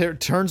 Yeah, he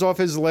turns off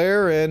his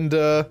lair and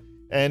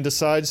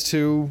decides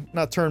to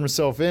not turn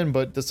himself in,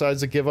 but decides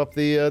to give up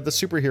the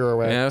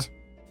superhero act.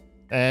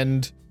 Yeah.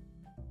 And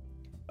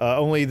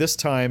only this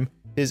time,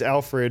 his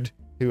Alfred,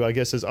 who I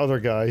guess is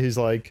other guy, he's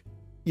like,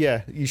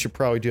 yeah, you should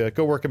probably do that.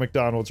 Go work at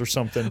McDonald's or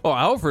something. Oh,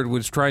 Alfred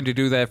was trying to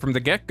do that from the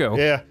get-go.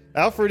 Yeah,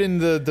 Alfred in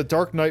the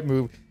Dark Knight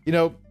movie,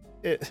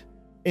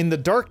 in The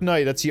Dark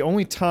Knight, that's the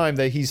only time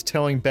that he's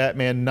telling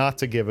Batman not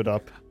to give it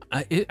up.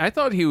 I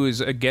thought he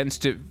was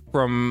against it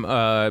from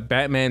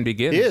Batman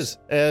Begins. He is.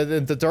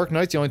 And the Dark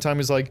Knight's the only time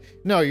he's like,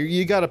 no,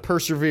 you got to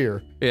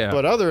persevere. Yeah.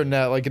 But other than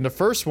that, like in the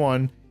first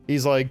one,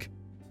 he's like,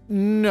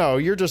 no,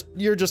 you're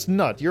just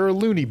nut. You're a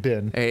loony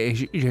bin.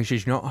 This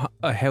is not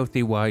a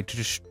healthy way to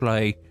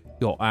display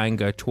your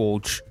anger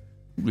towards.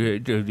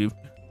 But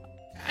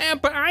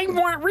I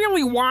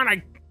really want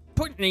to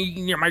put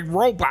my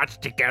robots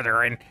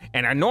together and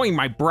annoy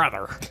my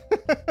brother.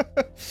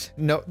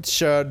 No,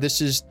 sir,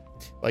 this is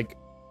like,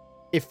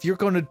 if you're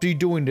going to be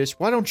doing this,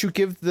 why don't you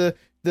give the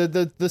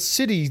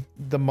city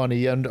the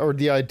money or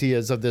the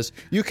ideas of this?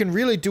 You can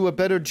really do a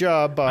better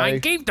job by... I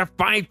gave the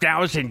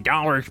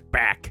 $5,000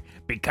 back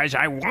because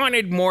I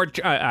wanted more...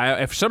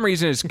 For some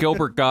reason, it's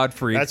Gilbert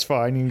Gottfried. That's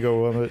fine, you can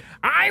go with it.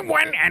 I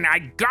went and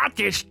I got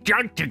this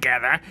junk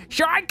together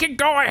so I could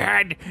go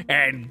ahead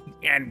and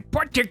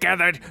put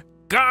together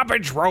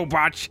garbage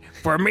robots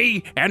for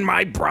me and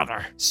my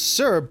brother.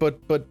 Sir,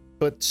 but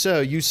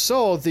sir, you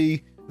saw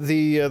the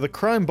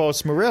crime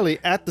boss Morelli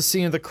at the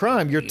scene of the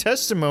crime. Your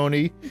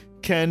testimony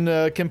can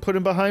put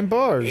him behind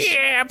bars.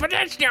 Yeah, but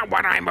that's not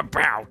what I'm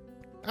about.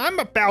 I'm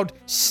about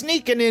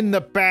sneaking in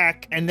the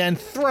back and then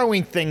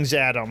throwing things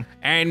at him.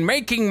 And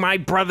making my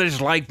brother's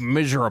life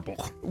miserable.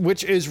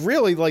 Which is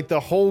really like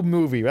the whole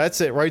movie. That's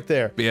it right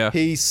there. Yeah.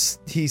 He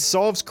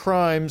solves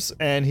crimes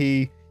and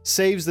he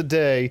saves the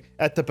day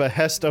at the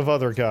behest of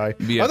other guy.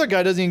 Yeah. Other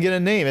guy doesn't even get a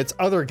name. It's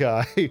other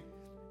guy.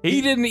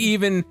 He didn't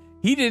even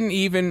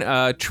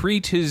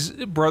treat his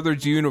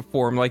brother's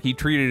uniform like he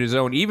treated his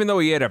own, even though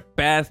he had a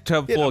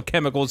bathtub full of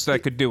chemicals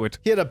that could do it.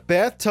 He had a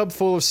bathtub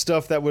full of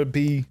stuff that would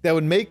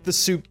make the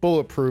suit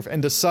bulletproof,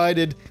 and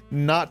decided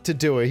not to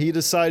do it. He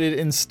decided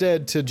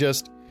instead to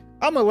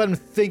I'm gonna let him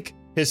think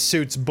his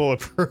suit's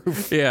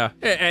bulletproof. Yeah,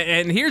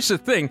 and here's the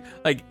thing,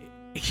 like,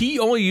 he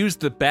only used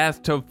the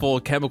bathtub full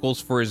of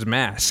chemicals for his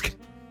mask.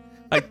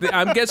 Like,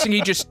 I'm guessing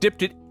he just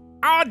dipped it,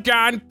 all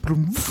done,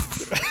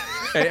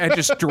 and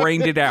just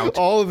drained it out.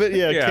 All of it,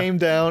 came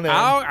down. And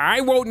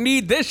I won't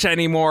need this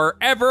anymore,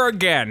 ever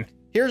again.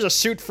 Here's a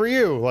suit for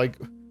you. Like,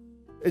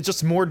 it's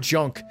just more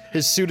junk.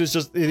 His suit is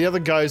the other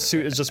guy's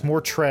suit is just more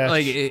trash.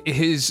 Like,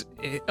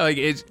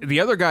 the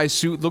other guy's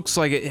suit looks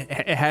like it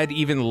had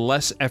even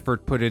less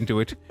effort put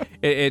into it.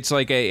 It's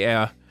like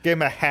gave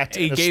him a hat.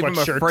 He gave him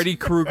a Freddy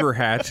Krueger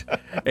hat,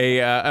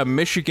 a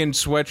Michigan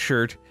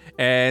sweatshirt,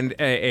 and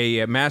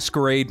a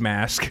masquerade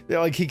mask. Yeah,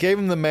 like he gave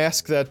him the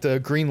mask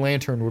that Green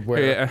Lantern would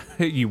wear.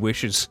 He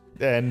wishes.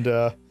 And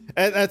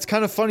that's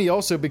kind of funny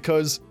also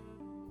because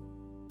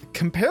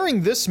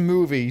comparing this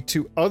movie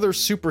to other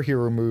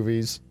superhero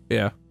movies,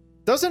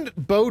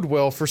 doesn't bode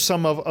well for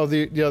some of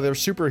the other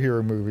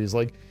superhero movies.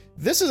 Like,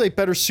 this is a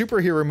better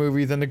superhero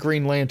movie than the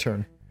Green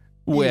Lantern.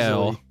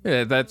 Well,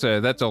 that's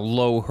a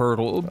low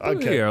hurdle.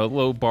 Okay. Yeah,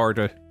 low bar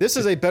to. This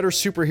is a better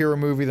superhero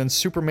movie than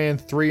Superman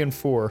 3 and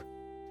 4.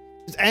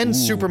 And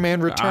Superman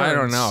Returns. I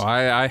don't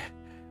know.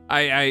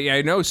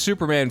 I know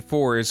Superman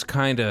 4 is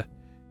kind of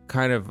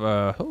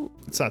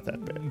it's not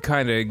that bad.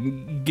 Kind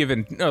of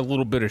given a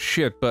little bit of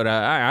shit, but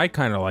I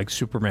kind of like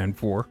Superman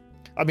 4.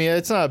 I mean,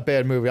 it's not a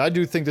bad movie. I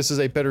do think this is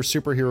a better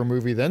superhero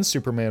movie than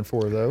Superman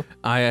 4, though.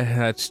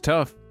 That's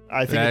tough.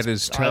 I think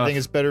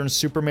it's better than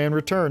Superman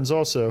Returns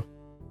also.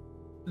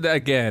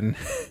 Again,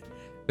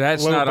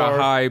 that's Low not bar.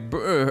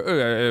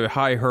 a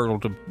high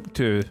hurdle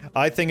to.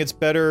 I think it's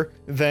better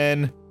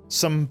than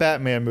some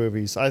Batman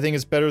movies. I think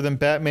it's better than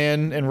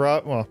Batman and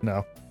Robin. Well,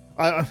 no.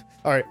 All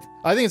right.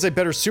 I think it's a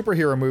better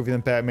superhero movie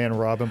than Batman and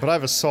Robin, but I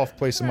have a soft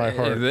place in my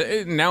heart.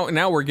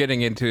 Now we're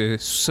getting into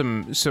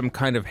some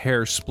kind of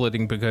hair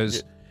splitting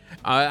because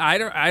I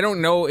don't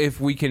know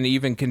if we can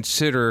even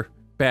consider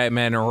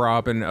Batman and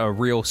Robin a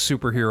real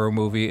superhero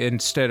movie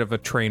instead of a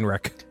train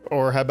wreck.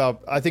 Or how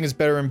about, I think it's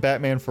better in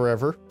Batman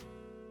Forever.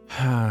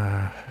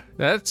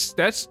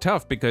 That's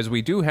tough because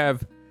we do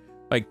have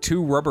like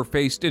two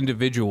rubber-faced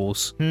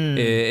individuals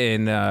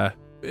in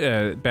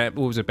what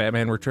was it,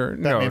 Batman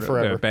Return?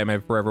 Forever.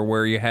 Batman Forever,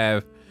 where you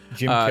have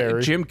Jim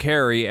Carrey. Jim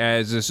Carrey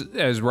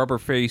as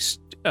rubber-faced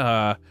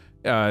the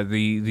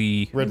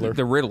Riddler.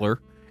 the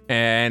Riddler,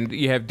 and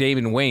you have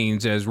Damon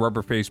Wayans as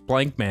rubber-faced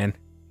Blankman.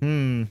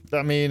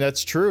 I mean,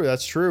 that's true.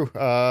 That's true.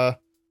 I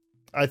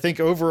think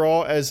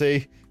overall, as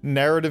a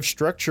narrative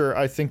structure,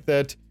 I think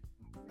that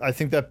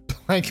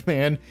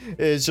Blankman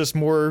is just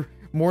more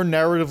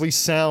narratively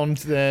sound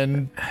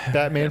than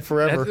Batman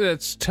Forever.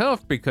 That's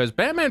tough because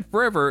Batman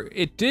Forever,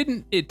 it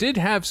did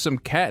have some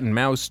cat and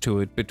mouse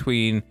to it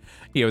between,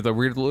 the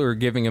Riddler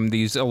giving him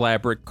these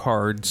elaborate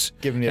cards,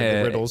 Giving him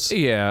the riddles.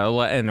 Yeah,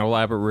 and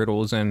elaborate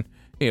riddles, and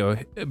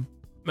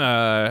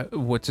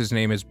what's his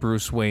name is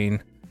Bruce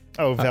Wayne.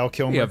 Oh, Val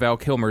Kilmer. Yeah, Val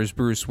Kilmer as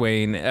Bruce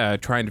Wayne,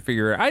 trying to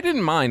figure. I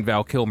didn't mind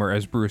Val Kilmer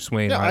as Bruce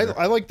Wayne. Yeah,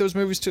 I like those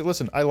movies too.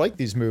 Listen, I like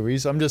these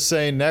movies. I'm just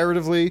saying,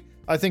 narratively,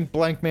 I think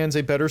Blankman's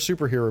a better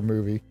superhero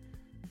movie.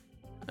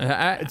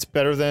 It's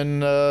better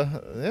than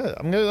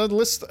I'm gonna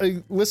list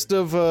a list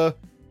of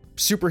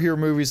superhero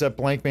movies that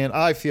Blankman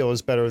I feel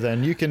is better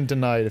than. You can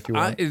deny it if you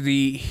want.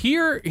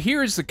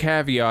 Here's the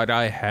caveat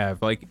I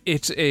have. Like,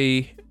 it's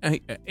a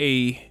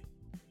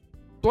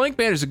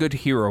Blankman is a good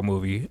hero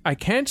movie. I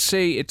can't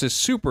say it's a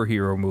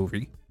superhero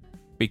movie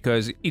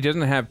because he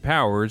doesn't have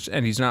powers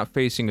and he's not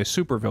facing a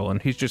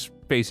supervillain. He's just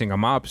facing a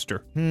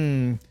mobster.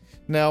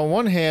 Now, on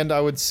one hand, I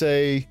would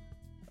say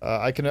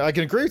I can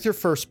agree with your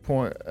first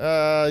point.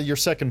 Your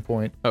second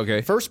point.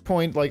 Okay. First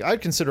point, like I'd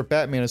consider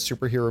Batman a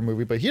superhero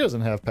movie, but he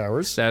doesn't have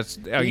powers. That's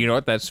you know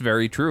what? That's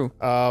very true.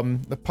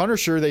 The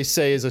Punisher, they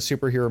say, is a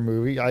superhero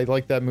movie. I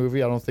like that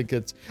movie. I don't think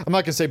it's. I'm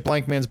not gonna say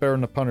Blankman's better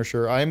than the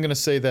Punisher. I am gonna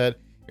say that.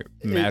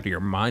 You're mad out of your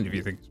mind if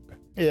you think it's bad.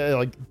 Yeah,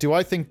 like, do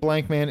I think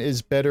Blankman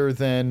is better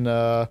than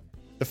the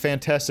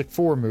Fantastic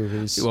Four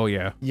movies? Well,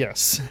 yeah.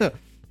 Yes,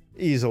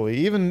 easily.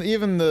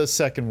 Even the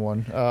second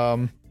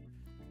one.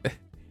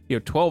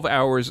 12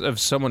 hours of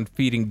someone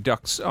feeding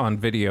ducks on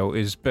video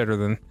is better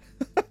than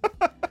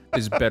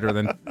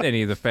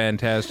any of the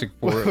Fantastic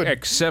Four,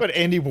 except. Would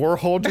Andy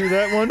Warhol do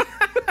that one?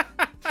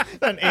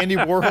 An Andy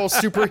Warhol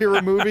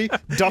superhero movie,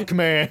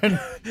 Duckman.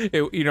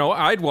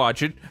 I'd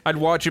watch it. I'd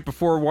watch it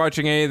before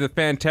watching any of the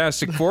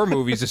Fantastic Four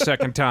movies a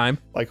second time.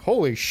 Like,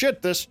 holy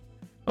shit, this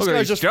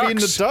guy's just ducks.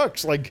 feeding the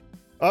ducks. Like,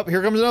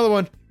 here comes another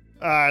one.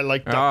 I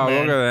like Duckman.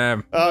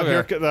 Oh,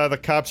 look at them. Oh, the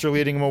cops are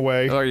leading him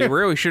away. Oh, you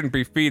really shouldn't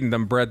be feeding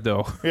them bread,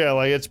 though. Yeah,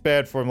 like, it's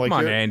bad for him. Like,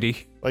 come on,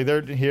 Andy. Like,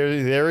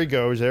 there he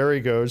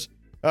goes.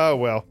 Oh,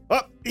 well.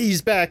 Oh,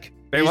 he's back.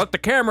 They left the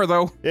camera,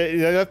 though. Yeah,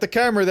 they left the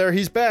camera there.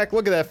 He's back.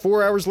 Look at that.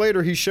 4 hours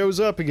later, he shows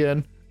up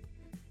again.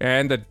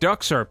 And the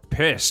ducks are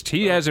pissed.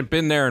 He hasn't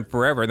been there in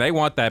forever. They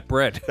want that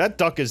bread. That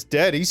duck is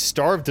dead. He's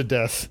starved to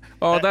death.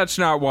 Oh, that's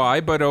not why,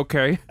 but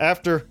okay.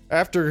 After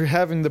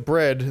having the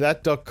bread,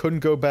 that duck couldn't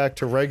go back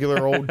to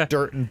regular old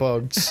dirt and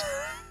bugs.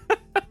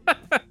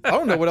 I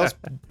don't know what else.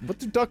 What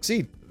do ducks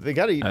eat? They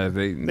gotta eat.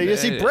 They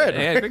just eat bread.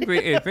 I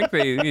think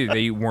they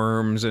eat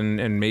worms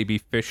and maybe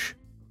fish.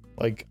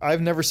 Like, I've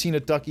never seen a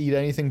duck eat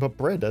anything but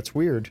bread. That's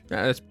weird.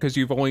 That's because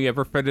you've only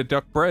ever fed a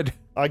duck bread.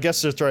 I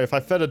guess that's right. If I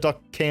fed a duck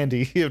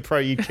candy, he would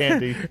probably eat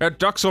candy.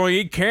 Ducks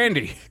only eat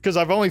candy. Because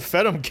I've only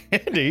fed him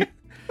candy.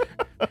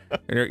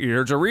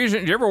 There's a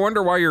reason. Do you ever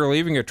wonder why you're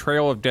leaving a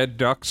trail of dead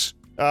ducks?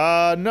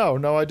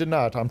 No, I did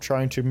not. I'm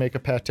trying to make a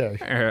pate.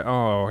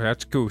 Oh,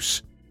 that's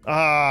goose.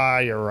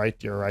 You're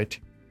right.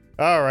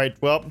 All right,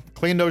 well,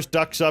 clean those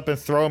ducks up and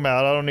throw them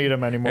out. I don't need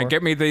them anymore. And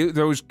get me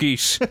those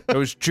geese.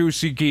 Those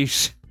juicy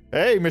geese.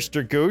 Hey,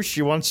 Mr. Goose,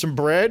 you want some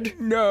bread?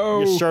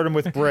 No. You start him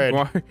with bread.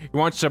 You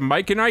want some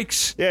Mike and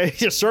Ike's? Yeah,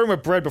 you start him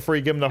with bread before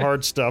you give him the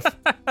hard stuff.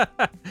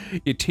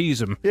 You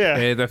tease him.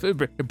 Yeah.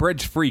 The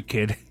bread's free,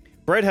 kid.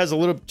 Bread has a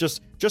little,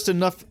 just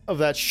enough of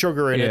that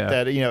sugar in it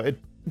that, it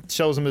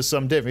shows him as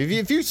something different.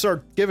 If you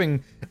start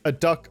giving a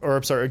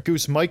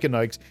goose Mike and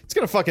Ike's, it's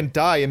gonna fucking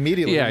die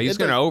immediately. Yeah, he's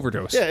gonna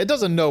overdose. Yeah, it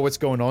doesn't know what's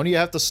going on. You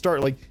have to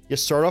start, you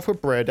start off with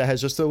bread that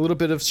has just a little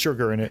bit of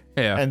sugar in it.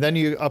 Yeah. And then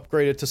you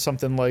upgrade it to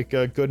something like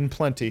Good and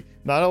Plenty.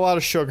 Not a lot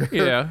of sugar.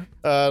 Yeah.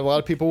 A lot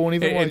of people won't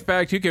even In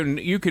fact, you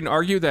can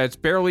argue that it's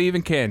barely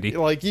even candy.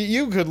 Like,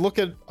 you could look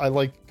at, I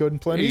like Good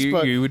and Plenty's,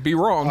 but... You would be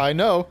wrong. I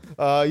know.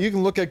 You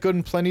can look at Good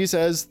and Plenty's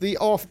as the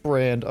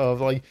off-brand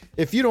of,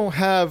 if you don't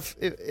have...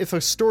 If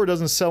a store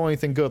doesn't sell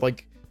anything good,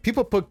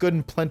 people put Good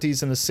and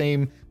Plenty's in the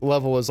same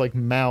level as,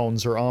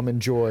 Mounds or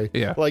Almond Joy.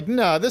 Yeah.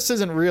 Nah, this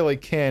isn't really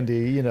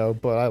candy,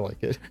 but I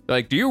like it.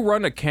 Do you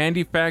run a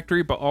candy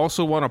factory but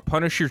also want to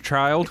punish your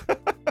child?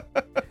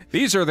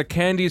 These are the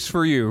candies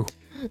for you.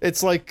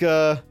 It's like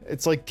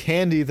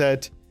candy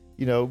that,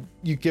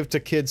 you give to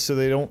kids so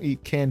they don't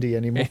eat candy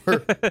anymore.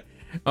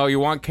 Oh, you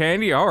want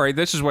candy? All right,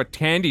 this is what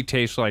candy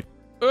tastes like.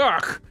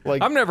 Ugh!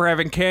 I'm never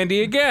having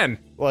candy again.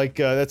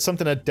 That's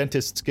something that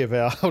dentists give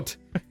out.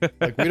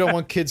 We don't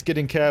want kids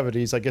getting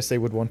cavities. I guess they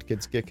would want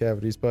kids to get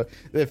cavities, but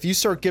if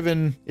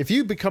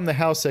you become the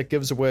house that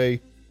gives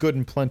away Good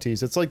and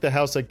Plenty's, it's like the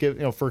house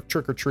that for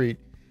trick or treat.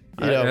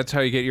 That's how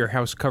you get your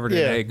house covered in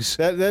eggs.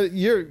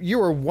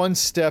 You are one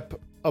step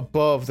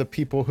above the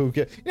people who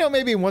get,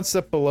 maybe one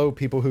step below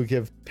people who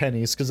give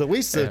pennies, because at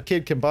least the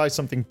kid can buy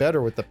something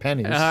better with the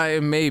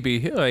pennies.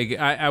 Maybe.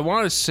 I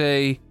want to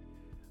say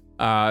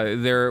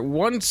they're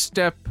one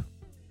step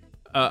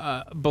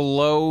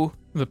below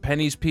the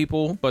pennies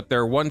people, but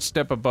they're one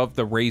step above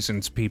the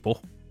raisins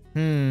people.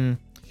 I'm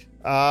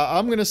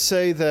going to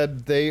say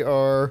that they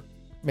are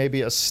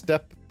maybe a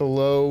step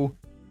below.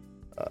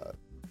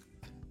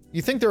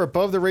 You think they're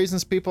above the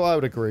raisins people? I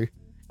would agree.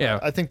 Yeah.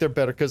 I think they're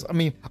better because,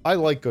 I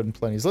like Good and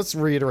Plenty's. Let's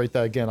reiterate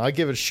that again. I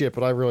give it shit,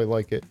 but I really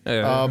like it.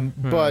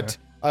 But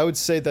I would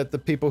say that the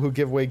people who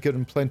give away Good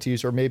and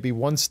Plenty's are maybe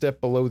one step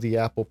below the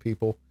Apple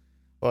people.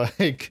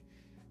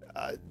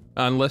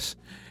 Unless,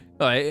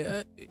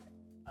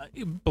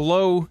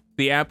 below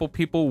the Apple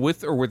people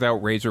with or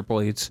without razor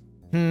blades.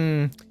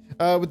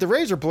 With the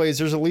razor blades,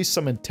 there's at least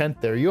some intent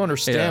there. You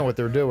understand what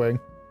they're doing.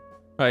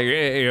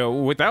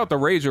 Without the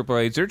razor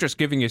blades, they're just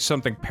giving you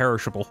something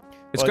perishable.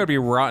 It's gonna be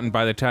rotten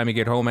by the time you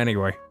get home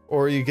anyway.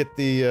 Or you get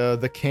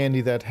the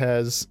candy that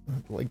has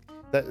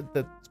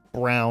that's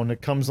brown.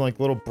 It comes in like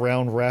little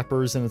brown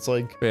wrappers, and it's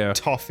like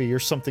toffee or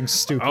something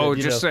stupid. Oh,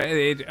 you just know,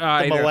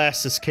 the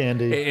molasses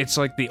candy. It's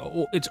like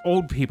it's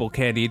old people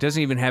candy. It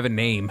doesn't even have a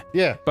name.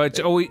 Yeah, but it's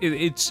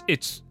always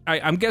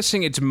I'm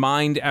guessing it's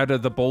mined out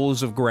of the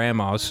bowls of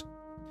grandmas.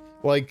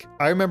 Like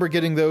I remember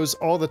getting those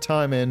all the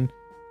time, and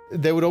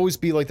they would always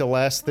be like the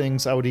last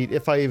things I would eat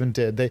if I even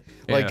did.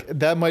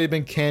 That might have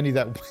been candy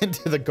that went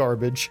to the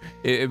garbage.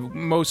 It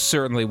most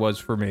certainly was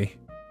for me.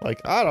 Like,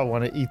 I don't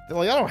want to eat,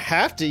 like, I don't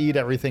have to eat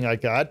everything I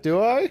got,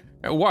 do I?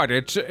 What?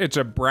 It's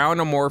a brown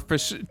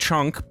amorphous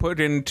chunk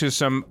put into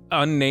some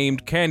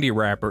unnamed candy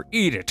wrapper.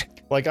 Eat it.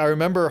 Like, I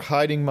remember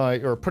putting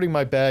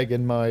my bag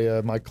in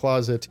my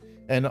closet,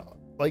 and,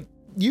 like,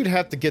 you'd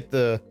have to get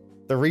the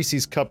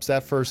Reese's cups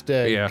that first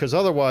day. Yeah. Because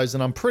otherwise,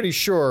 and I'm pretty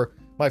sure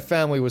my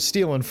family was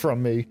stealing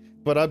from me,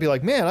 but I'd be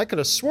like, man, I could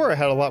have swore I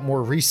had a lot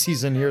more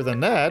Reese's in here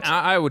than that.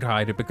 I would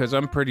hide it because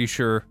I'm pretty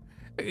sure,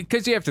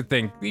 because you have to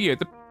think,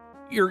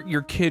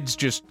 your kids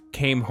just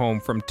came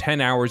home from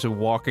 10 hours of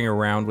walking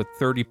around with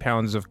 30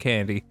 pounds of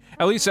candy.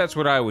 At least that's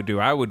what I would do.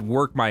 I would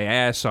work my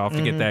ass off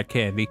to get that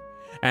candy,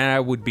 and I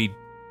would be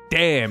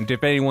damned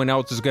if anyone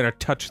else is gonna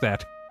touch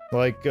that.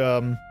 Like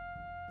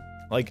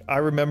I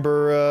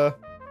remember,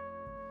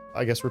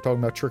 I guess we're talking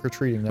about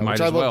trick-or-treating now.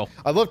 Might as well.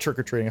 I love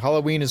trick-or-treating.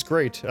 Halloween is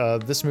great.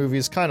 This movie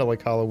is kind of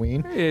like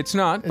Halloween. It's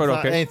not, but it's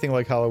okay. Not anything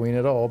like Halloween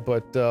at all,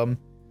 but,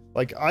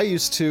 like, I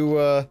used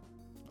to,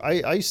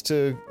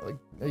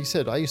 like you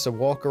said, I used to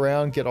walk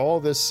around, get all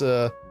this,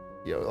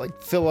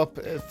 like fill up.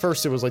 At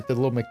first, it was like the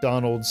little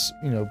McDonald's,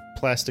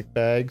 plastic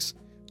bags.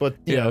 But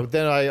you know,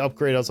 then I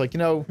upgraded. I was like,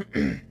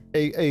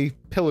 a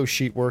pillow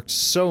sheet works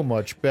so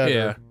much better.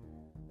 Yeah,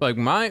 like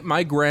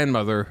my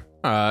grandmother,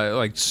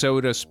 like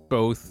sewed us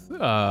both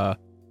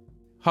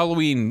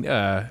Halloween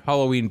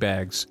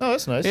bags. Oh,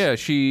 that's nice. Yeah,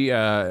 she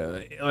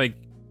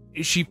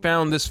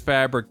found this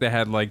fabric that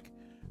had like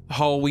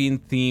Halloween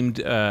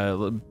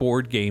themed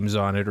board games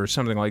on it or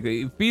something like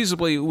that.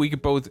 Feasibly, we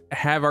could both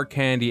have our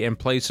candy and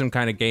play some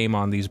kind of game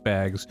on these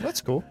bags. That's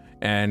cool.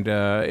 And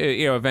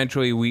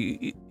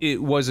eventually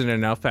it wasn't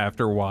enough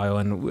after a while,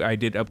 and I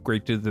did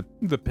upgrade to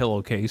the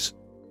pillowcase.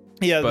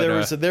 Yeah,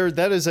 but,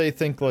 that is, I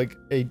think, like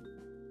a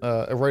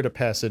rite of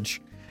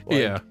passage. Like,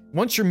 yeah.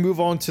 Once you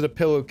move on to the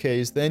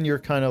pillowcase, then you're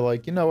kind of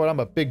like, you know what? I'm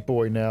a big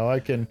boy now. I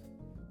can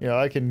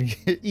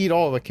eat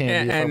all the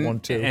candy if I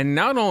want to. And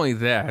not only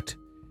that,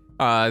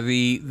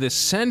 the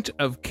scent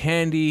of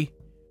candy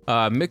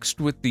mixed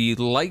with the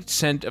light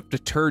scent of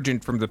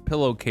detergent from the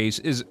pillowcase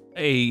is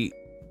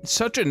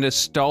such a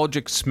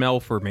nostalgic smell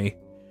for me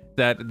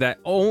that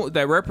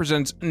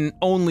represents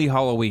only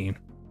Halloween.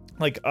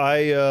 Like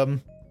I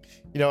even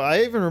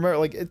remember,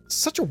 like, it's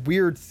such a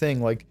weird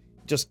thing. Like,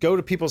 just go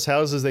to people's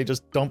houses, they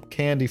just dump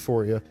candy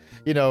for you,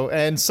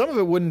 and some of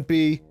it wouldn't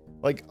be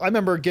like, I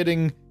remember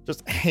getting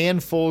just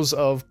handfuls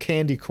of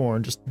candy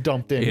corn just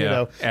dumped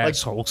in,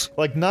 assholes.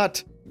 like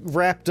not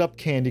wrapped up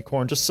candy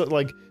corn, just so,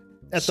 like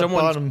at the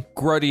bottom.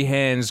 Gruddy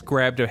hands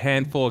grabbed a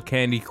handful of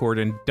candy corn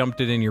and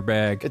dumped it in your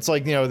bag. It's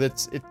like,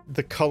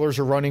 the colors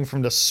are running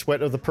from the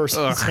sweat of the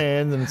person's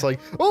hand, and it's like,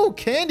 oh,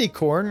 candy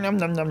corn. Nom,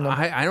 nom, nom, nom.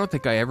 I don't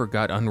think I ever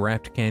got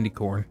unwrapped candy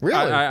corn. Really?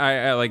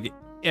 I like,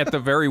 at the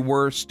very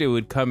worst, it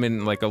would come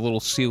in like a little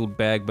sealed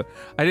bag, but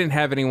I didn't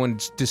have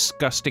anyone's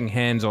disgusting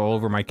hands all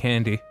over my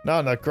candy.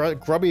 No,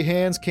 grubby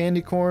hands,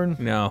 candy corn.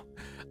 No.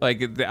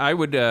 Like, I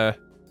would,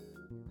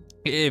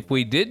 if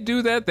we did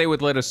do that, they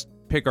would let us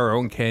pick our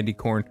own candy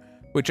corn,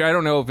 which I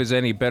don't know if is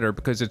any better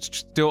because it's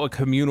still a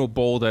communal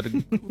bowl that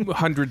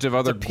hundreds of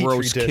other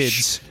gross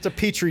kids. It's a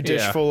petri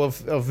dish full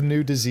of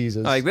new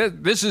diseases. Like,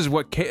 this is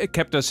what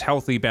kept us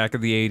healthy back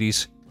in the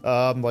 80s.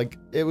 Like,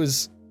 it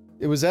was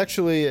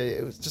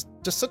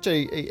just such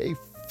a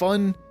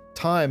fun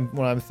time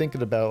when I'm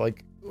thinking about,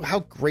 like,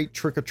 how great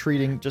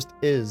trick-or-treating just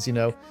is,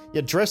 You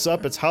dress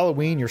up, it's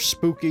Halloween, you're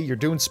spooky, you're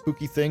doing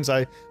spooky things.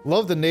 I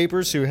love the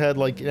neighbors who had,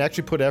 like,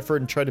 actually put effort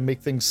and tried to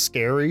make things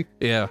scary.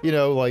 Yeah.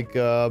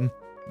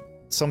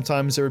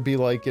 Sometimes there would be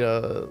like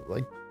our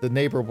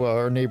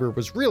neighbor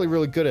was really,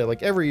 really good at,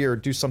 like, every year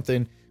do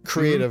something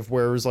creative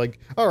where it was like,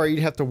 all right, you'd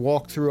have to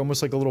walk through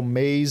almost like a little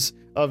maze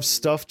of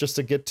stuff just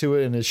to get to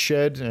it in his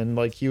shed, and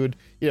like he would,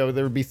 there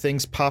would be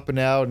things popping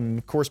out, and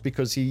of course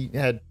because he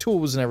had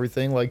tools and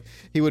everything, like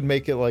he would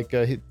make it like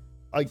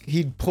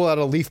he'd pull out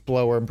a leaf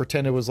blower and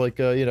pretend it was like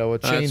a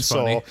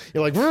chainsaw.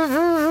 You're like,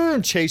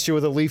 and chase you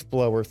with a leaf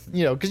blower,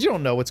 because you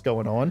don't know what's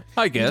going on.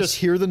 I guess you just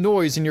hear the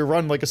noise and you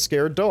run like a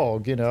scared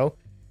dog. It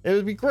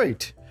would be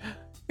great.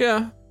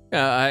 Yeah.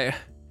 Though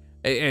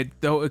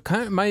it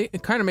kind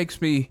of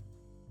makes me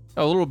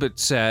a little bit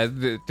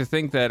sad to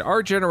think that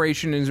our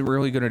generation isn't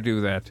really going to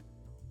do that.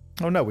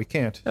 Oh no, we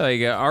can't.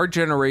 Like, our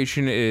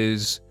generation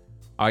is,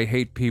 I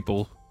hate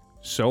people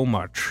so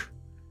much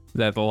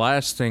that the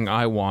last thing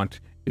I want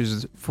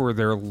is for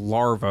their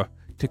larva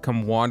to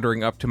come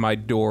wandering up to my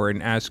door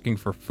and asking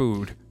for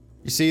food.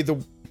 You see,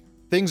 the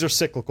things are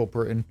cyclical,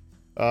 Britain.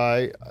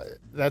 I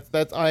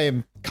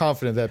am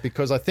confident of that,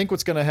 because I think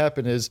what's going to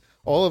happen is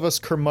all of us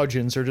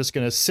curmudgeons are just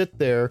going to sit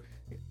there,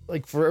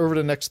 like, for over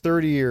the next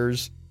 30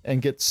 years,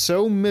 and get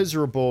so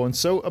miserable and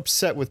so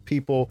upset with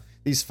people,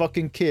 these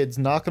fucking kids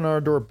knocking on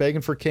our door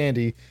begging for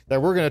candy,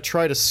 that we're going to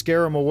try to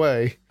scare them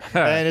away.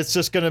 And it's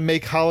just going to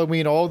make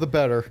Halloween all the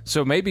better.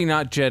 So maybe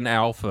not Gen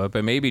Alpha,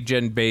 but maybe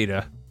Gen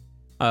Beta.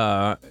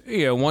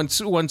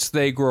 Once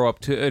they grow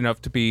up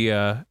enough to be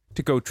to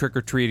go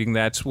trick-or-treating,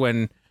 that's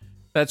when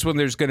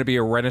there's going to be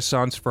a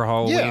renaissance for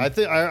Halloween.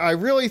 Yeah, I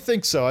really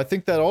think so. I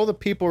think that all the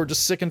people who are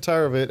just sick and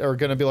tired of it are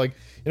going to be like,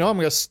 I'm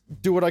going to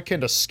do what I can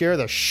to scare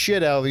the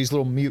shit out of these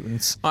little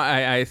mutants.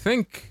 I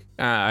think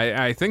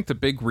the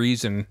big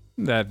reason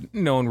that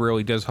no one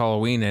really does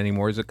Halloween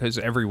anymore is because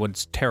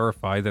everyone's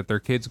terrified that their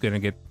kid's going to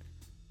get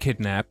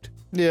kidnapped.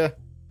 Yeah.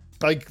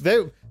 Like,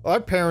 our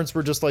parents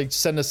were just like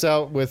send us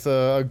out with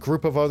a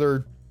group of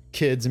other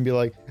kids and be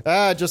like,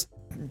 just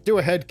do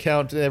a head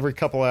count every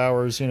couple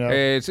hours,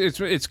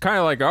 It's kind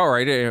of like, all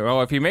right,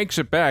 well, if he makes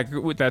it back,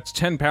 that's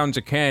 10 pounds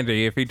of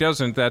candy. If he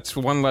doesn't, that's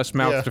one less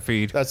mouth to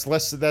feed. That's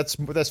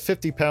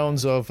 50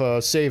 pounds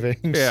of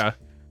savings. Yeah.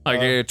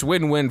 It's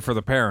win-win for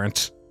the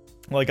parents.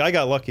 Like, I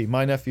got lucky.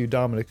 My nephew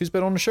Dominic, who's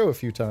been on the show a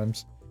few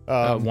times.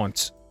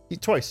 Once.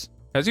 Twice.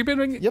 Has he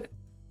been? Yep.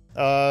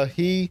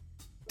 He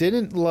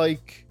didn't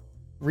like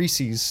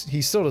Reese's.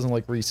 He still doesn't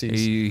like Reese's.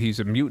 He's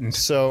a mutant.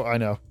 So, I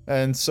know.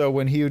 And so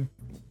when he would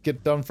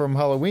get done from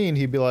Halloween,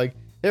 he'd be like,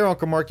 "Here,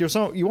 Uncle Mark, you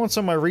want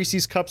some of my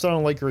Reese's cups? I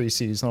don't like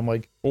Reese's." And I'm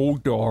like, "Oh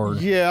darn."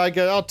 Yeah,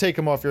 I'll take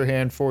them off your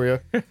hand for you.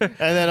 And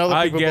then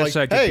other people guess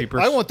like, "Hey,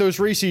 I want those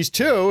Reese's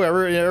too."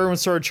 Everyone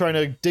started trying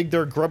to dig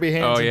their grubby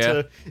hands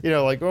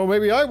into, like, "Oh,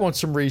 maybe I want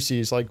some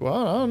Reese's." Like,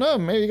 well, I don't know.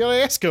 Maybe you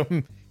gotta ask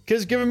them.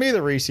 Kids giving me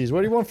the Reese's.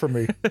 What do you want from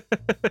me?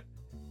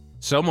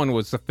 Someone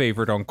was the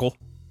favorite uncle.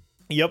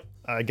 Yep.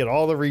 I get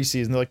all the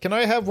Reese's, and they're like, "Can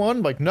I have one?"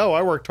 I'm like, "No,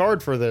 I worked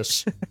hard for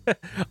this."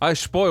 I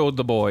spoiled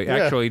the boy. Yeah.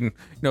 Actually,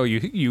 no,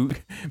 you.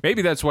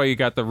 Maybe that's why you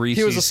got the Reese's.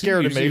 He was a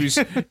scare to me. He was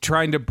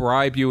trying to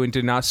bribe you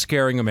into not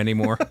scaring him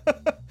anymore.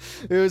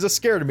 It was a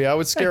scare to me. I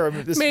would scare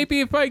him.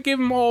 Maybe if I give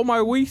him all my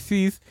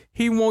Reese's,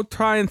 he won't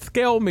try and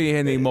scale me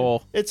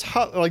anymore. It's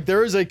like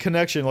there is a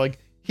connection. Like,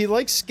 he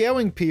likes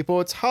scaling people.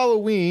 It's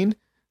Halloween.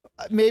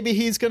 Maybe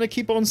he's gonna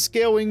keep on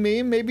scaling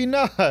me, maybe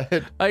not.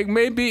 Like,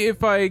 maybe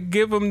if I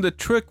give him the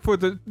trick for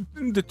the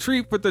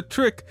treat for the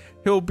trick,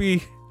 he'll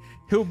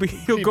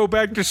go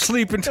back to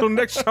sleep until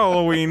next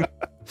Halloween.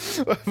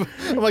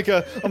 I'm like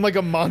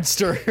a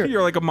monster.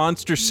 You're like a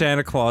monster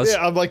Santa Claus.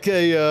 Yeah, I'm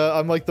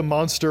like the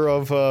monster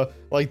of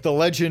like the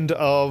legend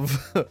of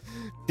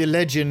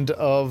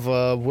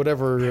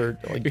whatever.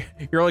 Like,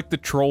 you're like the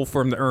troll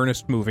from the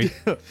Ernest movie.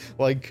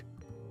 Like,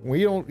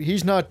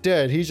 he's not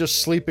dead. He's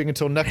just sleeping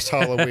until next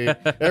Halloween.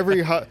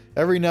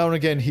 Every now and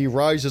again, he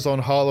rises on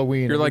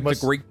Halloween. You're like the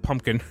Great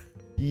Pumpkin.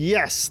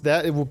 Yes,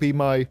 that'll be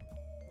my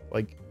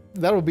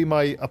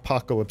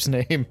apocalypse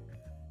name.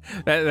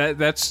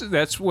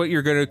 That's what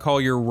you're gonna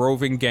call your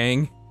roving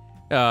gang,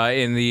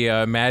 in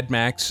the Mad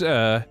Max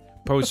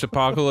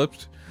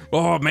post-apocalypse.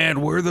 Oh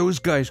man, what are those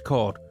guys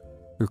called?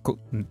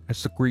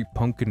 That's the Great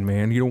Pumpkin,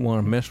 man. You don't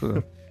want to mess with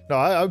them. No,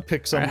 I would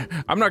pick some.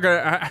 I'm not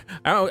gonna.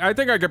 I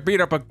think I could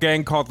beat up a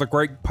gang called the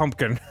Great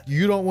Pumpkin.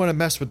 You don't want to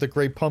mess with the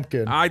Great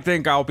Pumpkin. I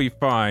think I'll be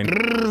fine.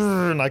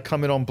 And I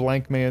come in on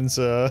Blankman's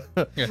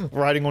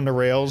riding on the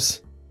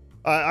rails.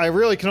 I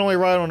really can only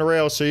ride on the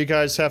rails, so you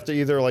guys have to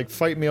either like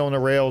fight me on the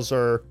rails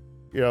or,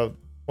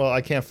 well, I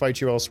can't fight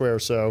you elsewhere.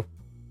 So.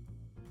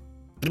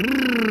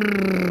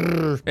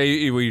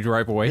 Hey, will you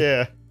drive away?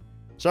 Yeah.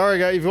 Sorry,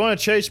 guys. If you want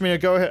to chase me,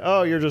 go ahead.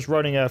 Oh, you're just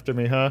running after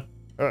me, huh?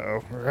 Uh-oh.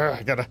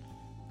 I gotta.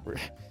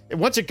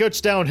 Once it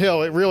gets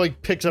downhill, it really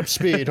picks up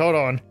speed. Hold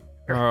on.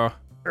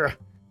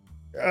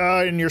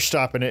 And you're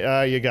stopping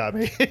it. You got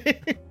me.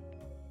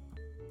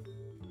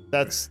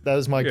 That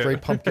is my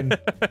Great Pumpkin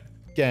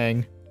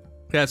gang.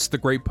 That's the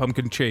Great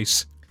Pumpkin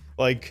chase.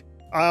 Like,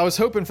 I was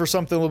hoping for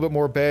something a little bit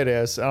more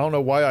badass. I don't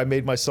know why I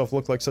made myself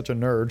look like such a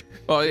nerd.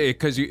 Well,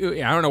 because I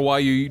don't know why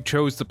you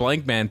chose the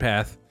Blankman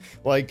path.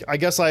 Like, I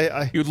guess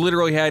you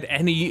literally had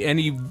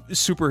any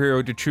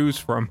superhero to choose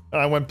from.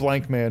 I went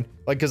Blankman.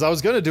 Like, because I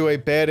was gonna do a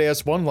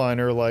badass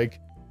one-liner like,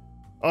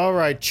 "All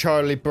right,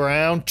 Charlie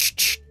Brown,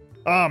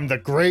 I'm the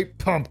Great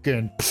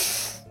Pumpkin."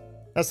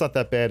 That's not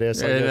that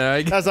badass.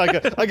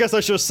 I guess I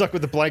should have stuck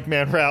with the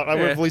Blankman route. I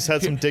would have at least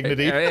had some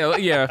dignity.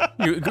 Yeah,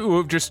 you would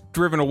have just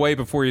driven away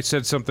before you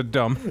said something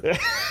dumb.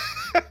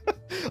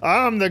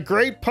 I'm the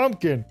Great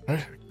Pumpkin.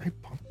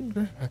 Great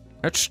Pumpkin?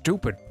 That's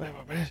stupid.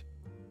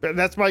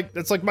 That's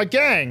like my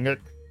gang.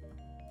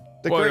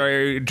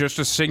 Just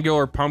a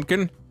singular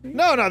pumpkin?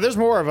 No, there's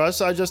more of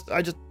us. I just.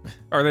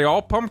 Are they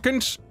all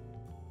pumpkins?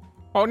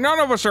 Oh, none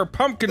of us are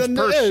pumpkins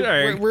per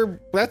se.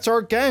 That's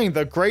our gang,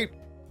 the Great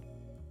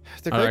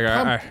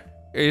Pumpkin.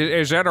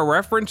 Is that a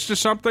reference to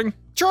something?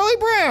 Charlie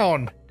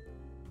Brown.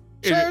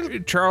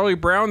 Charlie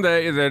Brown,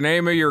 the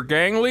name of your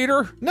gang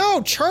leader?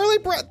 No, Charlie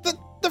Brown,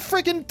 the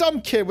freaking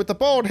dumb kid with the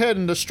bald head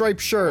and the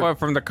striped shirt. What,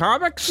 from the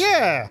comics?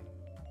 Yeah.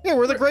 Yeah,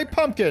 we're the Great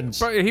Pumpkins.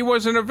 But he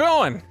wasn't a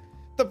villain.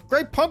 The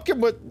Great Pumpkin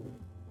was...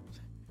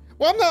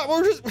 Well, I'm not...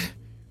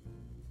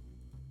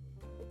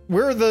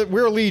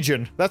 we're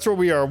Legion. That's what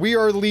we are. We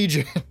are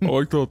Legion.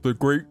 I thought the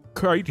great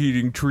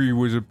kite-eating tree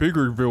was a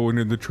bigger villain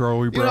in the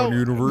Charlie Brown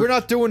universe. We're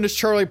not doing this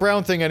Charlie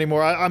Brown thing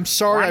anymore. I'm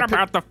sorry. What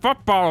about the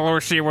football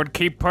Lucy would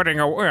keep pulling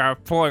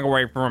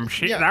away from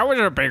him? That was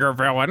a bigger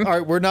villain. All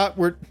right, we're not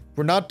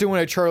doing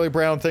a Charlie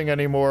Brown thing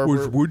anymore.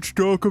 Was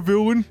Woodstock a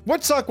villain?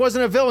 Woodstock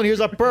wasn't a villain. He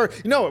was a bird.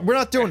 We're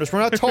not doing this. We're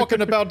not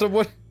talking about the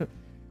what.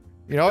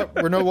 You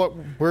know what?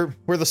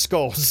 We're the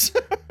skulls.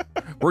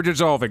 We're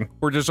dissolving.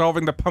 We're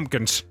dissolving the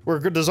pumpkins. We're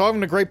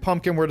dissolving the Great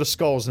Pumpkin. We're the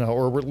skulls now,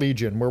 or we're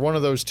Legion. We're one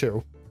of those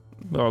two.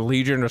 The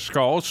Legion of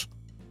Skulls?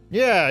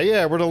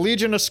 Yeah, we're the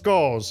Legion of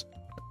Skulls.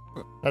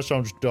 That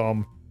sounds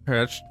dumb.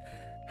 That's...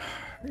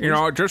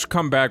 just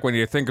come back when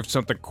you think of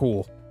something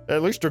cool.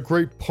 At least the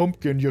Great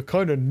Pumpkin, you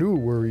kind of knew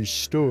where he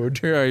stood.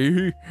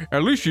 Yeah,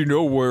 at least you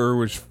know where it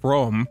was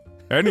from.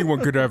 Anyone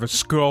could have a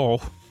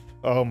skull.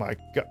 Oh my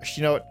gosh,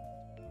 you know what?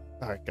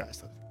 Alright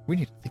guys, we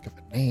need to think of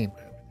a name.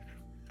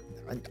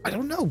 I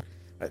don't know.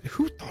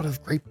 Who thought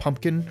of Great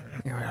Pumpkin?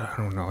 I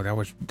don't know,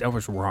 that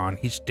was Ron.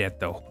 He's dead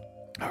though.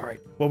 Alright,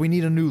 well we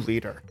need a new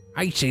leader.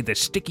 I say the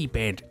Sticky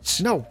Bandits.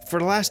 No, for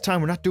the last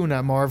time, we're not doing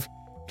that, Marv.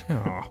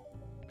 Oh.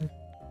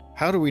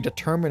 How do we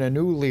determine a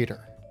new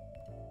leader?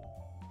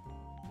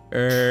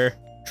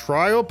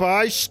 Trial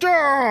by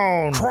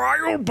stone!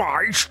 Trial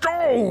by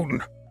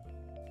stone!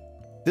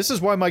 This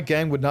is why my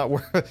gang would not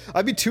work.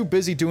 I'd be too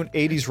busy doing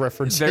 80s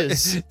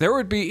references. There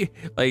would be,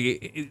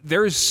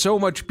 there's so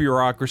much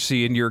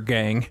bureaucracy in your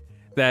gang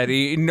that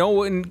no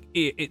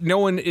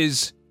one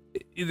is...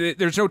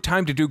 There's no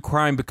time to do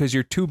crime because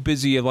you're too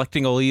busy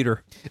electing a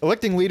leader.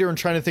 Electing leader and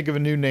trying to think of a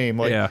new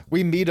name.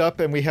 We meet up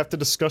and we have to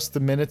discuss the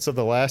minutes of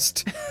the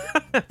last...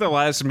 the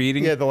last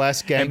meeting? Yeah, the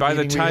last gang meeting. And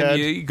by the time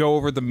you go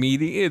over the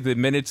meeting, the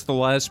minutes of the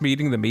last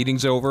meeting, the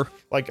meeting's over.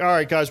 All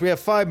right, guys, we have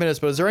 5 minutes,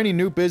 but is there any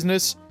new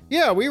business?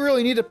 Yeah, we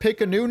really need to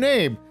pick a new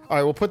name. All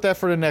right, we'll put that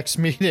for the next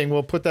meeting.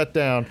 We'll put that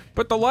down.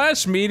 But the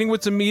last meeting was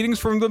the meetings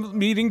from the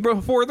meeting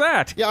before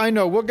that. Yeah, I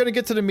know. We're going to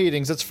get to the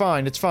meetings. It's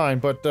fine.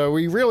 But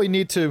we really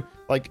need to,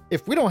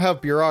 if we don't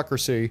have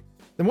bureaucracy,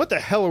 then what the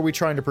hell are we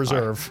trying to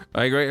preserve?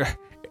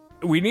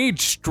 We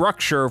need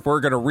structure if we're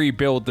going to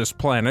rebuild this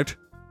planet.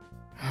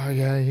 Oh,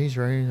 yeah, he's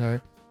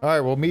right. All right,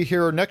 we'll meet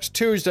here next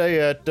Tuesday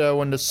at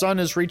when the sun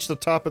has reached the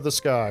top of the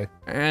sky.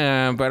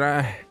 But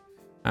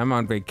I'm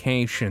on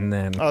vacation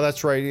then. Oh,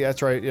 that's right. Yeah,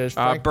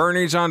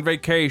 Bernie's on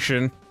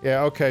vacation.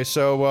 Yeah, okay.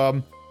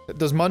 So,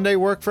 does Monday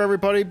work for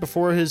everybody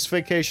before his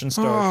vacation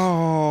starts?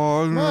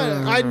 Oh,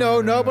 I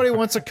know nobody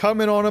wants to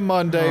come in on a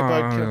Monday,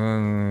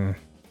 but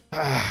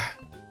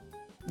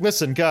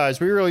listen,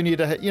 guys, we really need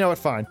to. You know what?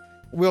 Fine,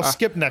 we'll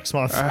skip next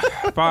month.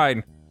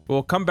 Fine,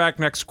 we'll come back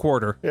next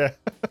quarter. Yeah.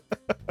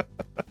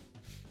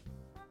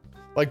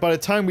 By the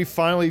time we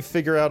finally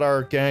figure out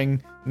our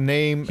gang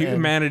name,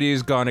 humanity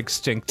has gone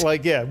extinct.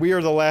 We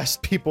are the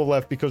last people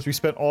left because we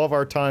spent all of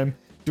our time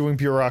doing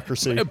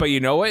bureaucracy. But you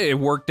know what? It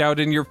worked out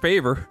in your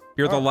favor.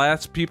 You're the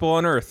last people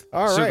on Earth.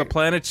 All so right. the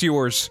planet's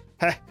yours.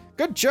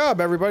 Good job,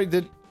 everybody.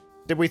 Did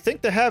we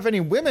think to have any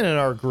women in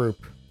our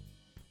group?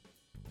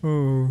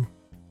 Oh.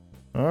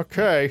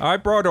 Okay. I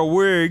brought a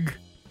wig.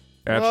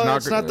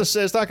 It's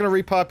not going to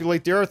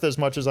repopulate the Earth as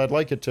much as I'd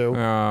like it to.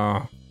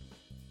 Oh.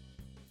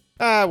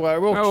 Well,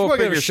 we'll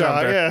give it a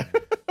shot. Yeah.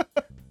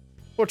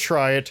 We'll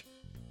try it.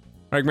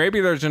 Maybe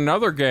there's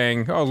another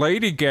gang, a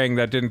lady gang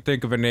that didn't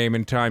think of a name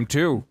in time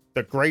too.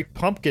 The Great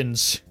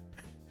Pumpkins.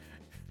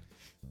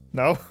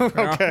 No?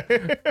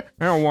 Okay.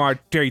 I don't want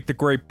to date the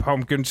Great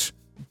Pumpkins.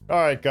 All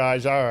right,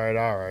 guys. All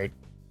right.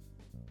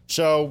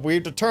 So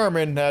we've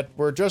determined that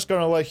we're just going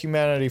to let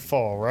humanity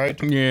fall,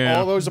 right? Yeah.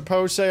 All those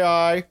opposed say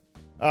aye.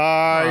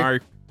 Aye.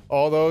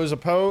 All those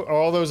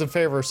in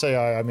favor say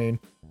aye. I mean,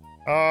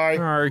 aye.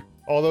 Aye.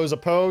 All those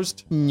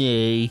opposed?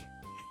 Nay.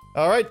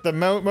 All right, the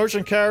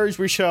motion carries.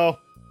 We shall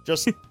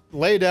just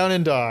lay down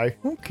and die.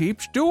 Who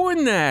keeps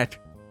doing that?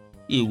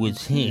 It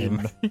was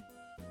him.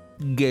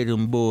 Get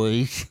him,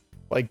 boys.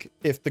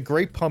 If the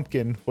Great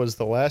Pumpkin was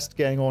the last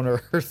gang on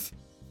Earth,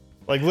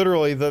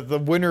 literally the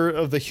winner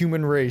of the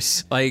human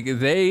race.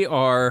 They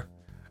are,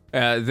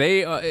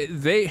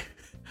 I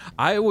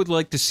would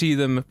like to see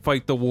them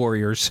fight the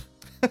Warriors.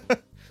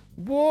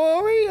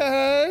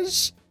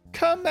 Warriors,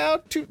 come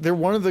out to... They're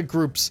one of the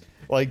groups,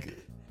 one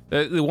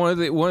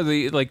of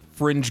the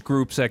fringe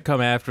groups that come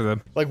after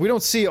them. We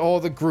don't see all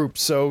the groups,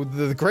 so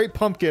the Great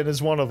Pumpkin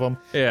is one of them.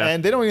 Yeah.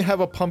 And they don't even have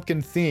a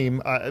pumpkin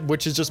theme,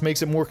 which just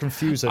makes it more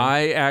confusing.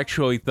 I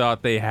actually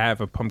thought they have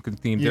a pumpkin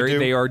theme.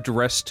 They are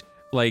dressed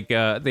like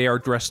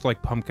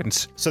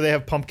pumpkins. So they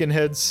have pumpkin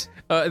heads?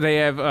 They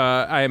have.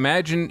 I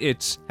imagine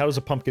it's. How does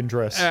a pumpkin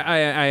dress?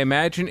 I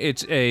imagine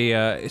it's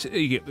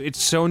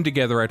it's sewn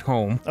together at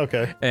home.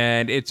 Okay.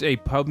 And it's a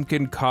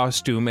pumpkin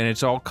costume, and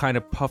it's all kind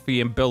of puffy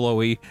and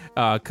billowy,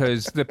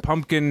 because the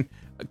pumpkin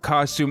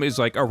costume is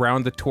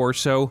around the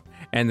torso,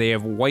 and they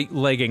have white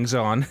leggings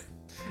on,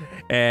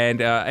 and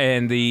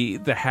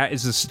the hat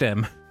is the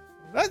stem.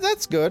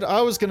 That's good.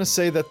 I was gonna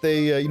say that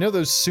they,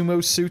 those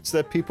sumo suits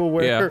that people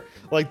wear,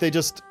 Yeah.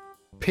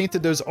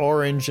 painted those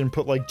orange and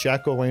put like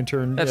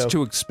jack-o'-lantern. That's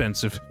too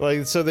expensive.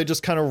 Like, so they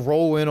just kind of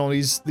roll in on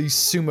these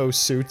sumo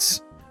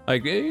suits.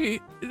 Like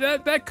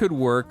that could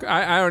work.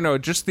 I don't know.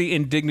 Just the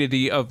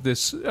indignity of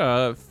this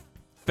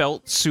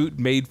felt suit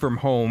made from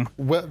home.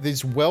 Well,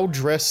 these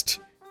well-dressed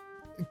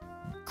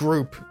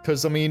group,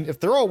 because I mean, if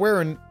they're all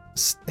wearing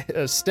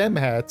STEM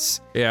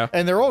hats, Yeah.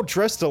 and they're all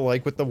dressed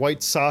alike with the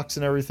white socks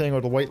and everything,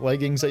 or the white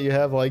leggings that you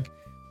have, like,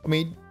 I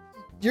mean,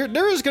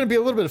 there is going to be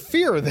a little bit of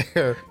fear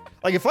there.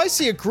 Like, if I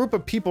see a group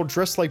of people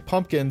dressed like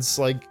pumpkins,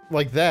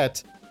 like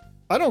that,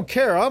 I don't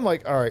care. I'm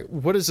like, all right,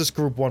 what does this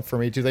group want from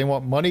me? Do they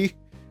want money?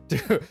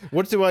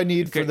 What do I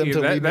need for them to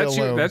leave me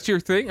alone? That's your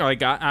thing.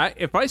 Like,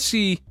 if I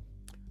see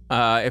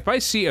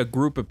a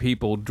group of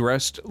people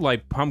dressed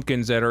like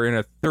pumpkins that are in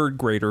a third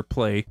grader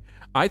play,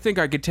 I think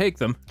I could take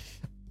them.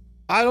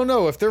 I don't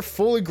know if they're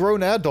fully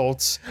grown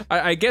adults.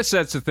 I guess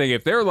that's the thing.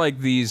 If they're like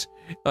these,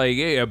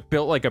 like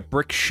built like a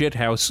brick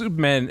shithouse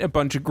men, a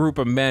group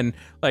of men,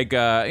 like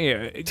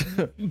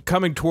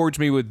coming towards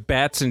me with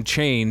bats and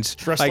chains,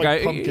 Dressed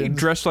like pumpkins.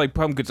 Dressed like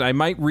pumpkins, I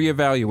might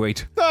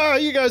reevaluate. Ah,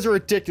 you guys are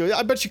ridiculous.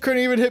 I bet you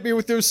couldn't even hit me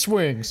with those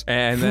swings.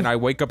 And then I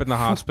wake up in the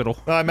hospital.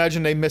 I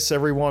imagine they miss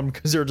everyone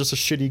because they're just a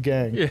shitty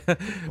gang. Yeah,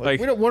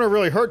 Like, we don't want to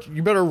really hurt you.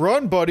 You better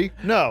run, buddy.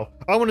 No,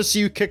 I want to see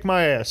you kick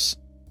my ass.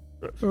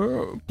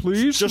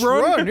 Please Just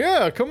run.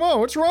 Yeah, come on.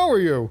 What's wrong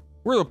with you?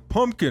 We're the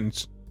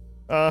pumpkins.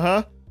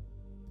 Uh-huh.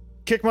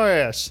 Kick my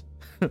ass.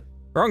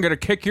 Or I'm gonna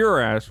kick your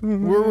ass.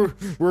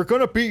 We're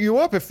gonna beat you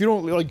up if you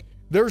don't, like,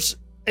 there's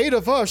 8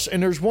 of us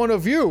and there's 1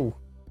 of you.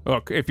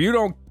 Look, if you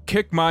don't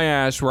kick my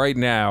ass right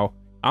now,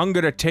 I'm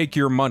gonna take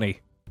your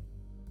money.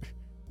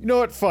 You know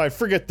what? Fine.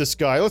 Forget this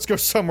guy. Let's go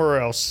somewhere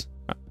else.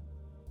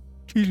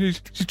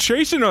 He's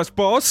chasing us,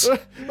 boss.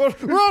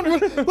 Run!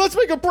 Let's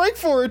make a break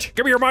for it.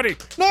 Give me your money.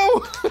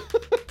 No!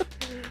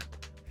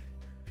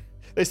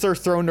 They start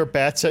throwing their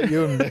bats at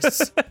you and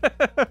miss.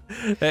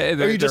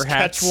 Or you just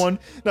catch one.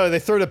 No, they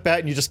throw the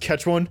bat and you just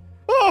catch one.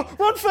 Oh,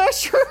 run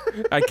faster!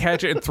 I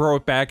catch it and throw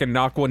it back and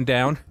knock one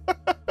down.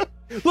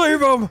 Leave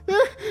him!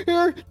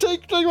 Here,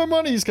 take my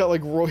money. He's got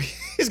like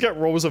he's got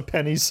rolls of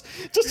pennies.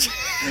 Just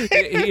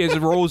He has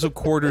rolls of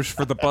quarters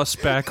for the bus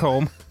back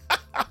home.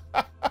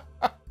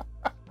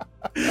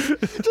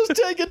 just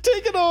take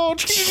it all.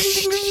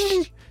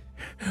 It's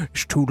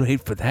too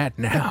late for that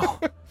now.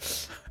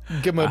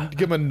 Give him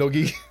a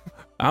noogie.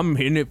 I'm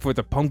in it for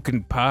the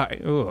pumpkin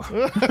pie. Ugh.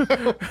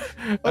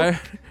 I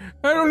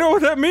don't know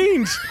what that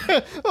means.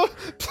 Oh,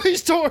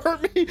 please don't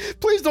hurt me.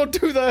 Please don't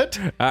do that.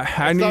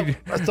 That's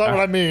That's not what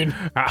I mean.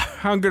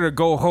 I'm gonna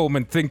go home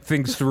and think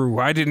things through.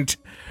 I didn't.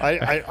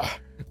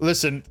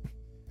 Listen.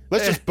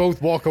 Let's just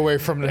both walk away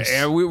from this.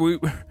 Yeah,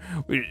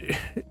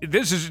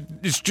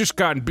 it's just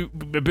gotten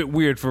a bit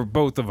weird for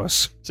both of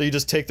us. So you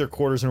just take their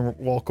quarters and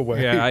walk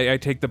away. Yeah, I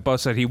take the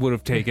bus that he would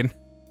have taken.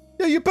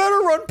 Yeah, you better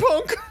run,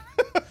 punk.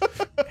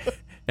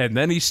 And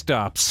then he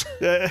stops.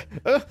 Guy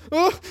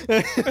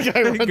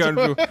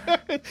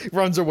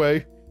runs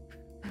away.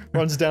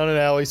 Runs down an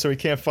alley so he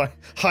can't find.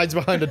 Hides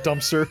behind a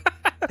dumpster.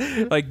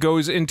 Like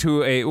goes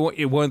into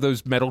one of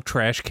those metal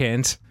trash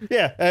cans.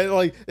 Yeah,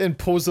 and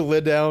pulls the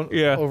lid down.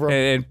 Yeah, over him.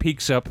 and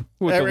peeks up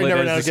with the lid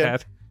as his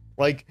hat.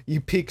 Like he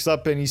peeks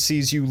up and he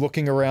sees you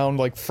looking around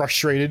like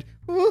frustrated,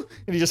 and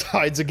he just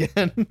hides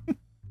again.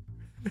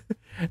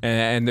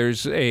 And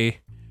there's a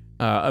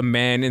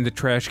man in the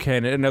trash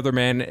can, another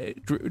man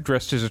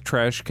dressed as a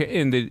trash can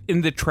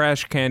in the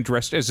trash can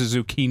dressed as a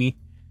zucchini.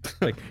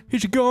 Like,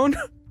 is he gone?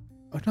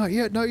 Oh, not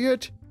yet, not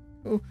yet.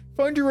 Oh,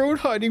 find your own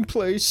hiding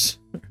place.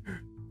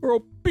 Or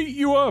I'll beat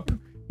you up.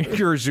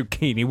 You're a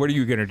zucchini. What are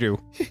you gonna do?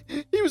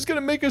 He was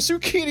gonna make a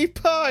zucchini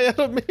pie out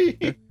of me.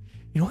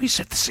 You know, he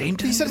said the same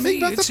thing. He said to me.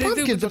 that's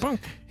a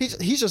pumpkin.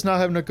 He's just not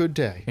having a good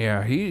day.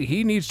 Yeah,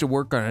 he needs to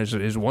work on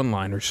his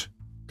one-liners.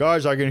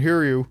 Guys, I can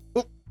hear you.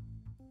 Oh.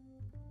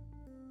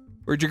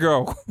 Where'd you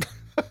go?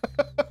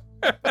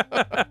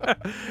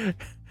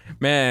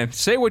 Man,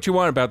 say what you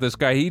want about this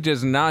guy. He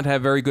does not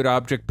have very good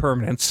object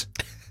permanence.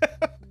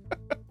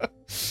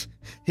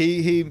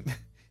 He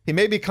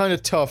may be kind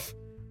of tough,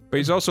 but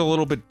he's also a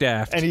little bit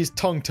daft. And he's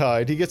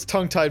tongue-tied. He gets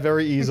tongue-tied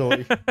very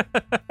easily.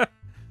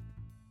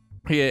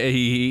 Yeah,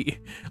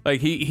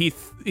 he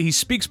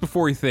speaks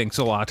before he thinks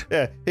a lot.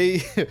 Yeah,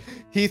 he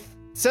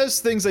says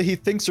things that he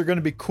thinks are going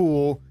to be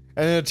cool,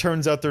 and then it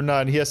turns out they're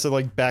not, and he has to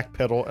like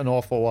backpedal an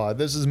awful lot.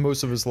 This is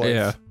most of his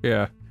life.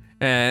 Yeah.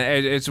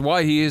 And it's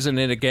why he isn't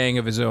in a gang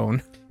of his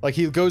own. Like,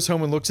 he goes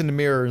home and looks in the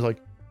mirror and is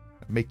like,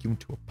 make you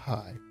into a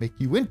pie. Make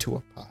you into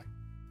a pie.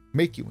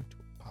 Make you into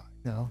a pie.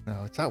 No,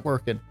 it's not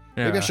working.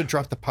 Yeah. Maybe I should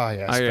drop the pie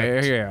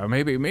aspect.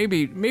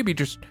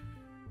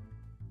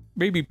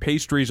 Maybe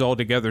pastries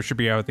altogether should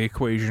be out of the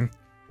equation.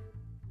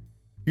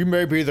 You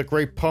may be the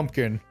great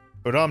pumpkin,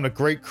 but I'm the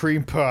great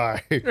cream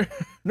pie.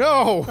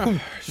 No!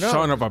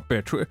 Son of a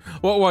bitch.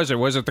 What was it?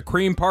 Was it the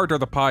cream part or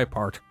the pie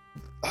part?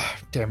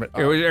 Damn it.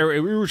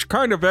 It was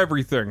kind of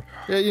everything.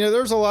 Yeah,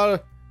 there's a lot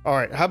of...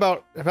 Alright, how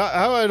about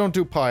I don't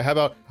do pie? How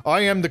about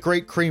I am the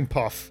great cream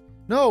puff?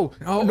 No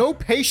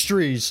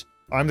pastries.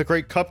 I'm the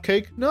great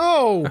cupcake?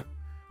 No!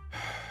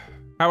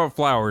 How about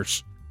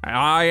flowers?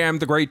 I am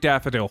the Great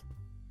Daffodil.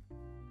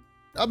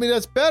 I mean,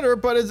 that's better,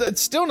 but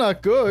it's still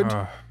not good.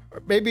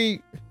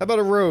 Maybe, how about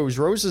a rose?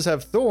 Roses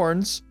have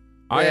thorns.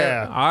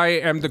 Yeah. I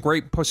am the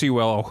Great Pussy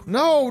Willow.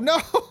 No.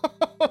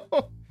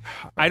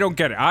 I don't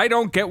get it. I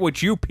don't get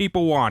what you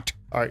people want.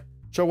 All right,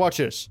 so watch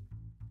this.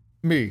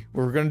 Me,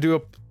 we're gonna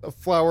do a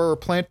flower or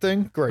plant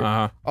thing? Great.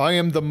 Uh-huh. I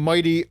am the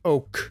mighty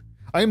oak.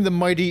 I am the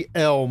mighty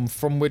elm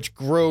from which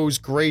grows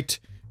great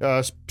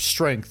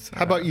strength.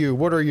 How about you?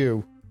 What are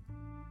you?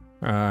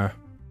 I'm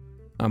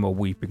a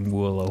weeping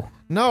willow.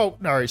 No.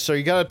 All right, so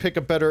you gotta pick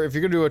a better. If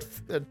you're gonna do it,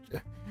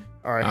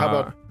 all right. How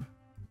about?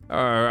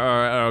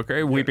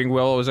 Okay, weeping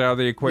willow is out of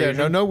the equation.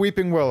 Yeah, no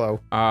weeping willow.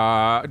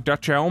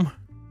 Dutch elm.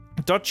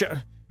 Dutch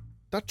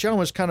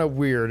elm is kind of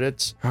weird.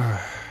 It's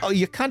oh,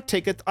 you can't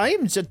take it. I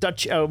am the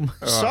Dutch elm.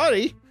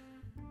 Sorry.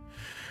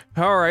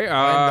 All right.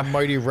 I'm the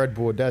mighty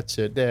redwood. That's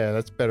it. Yeah,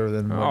 that's better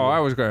than. Oh, I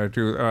was gonna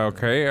do.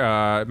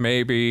 Okay.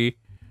 Maybe,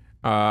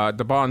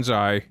 the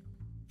bonsai.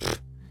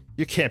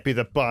 You can't be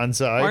the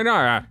bonsai. Why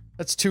not?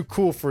 That's too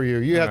cool for you.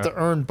 You have to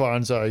earn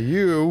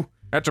bonsai.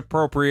 That's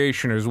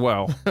appropriation as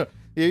well.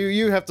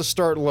 You have to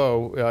start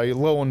low,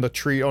 low on the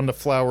tree, on the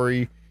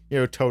flowery,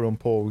 totem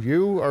pole.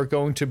 You are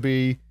going to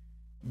be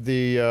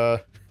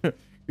the,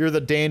 you're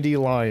the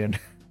dandelion.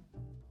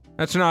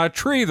 That's not a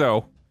tree,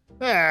 though.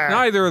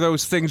 Neither of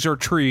those things are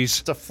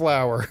trees. It's a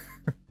flower.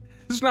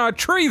 It's not a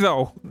tree,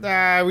 though.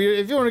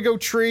 If you want to go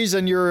trees,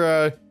 then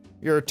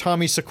you're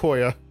Tommy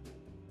Sequoia.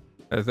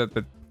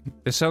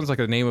 It sounds like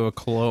the name of a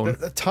cologne.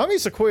 Tommy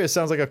Sequoia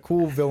sounds like a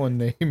cool villain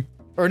name,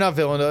 or not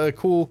villain, a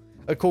cool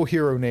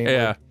hero name.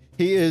 Yeah.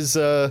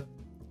 Like,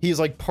 he's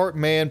like part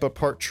man but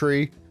part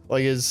tree.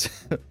 Like his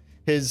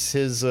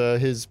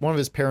one of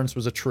his parents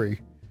was a tree.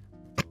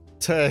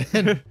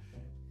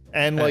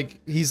 And like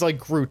he's like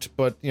Groot,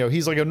 but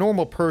he's like a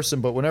normal person,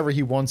 but whenever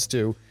he wants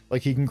to,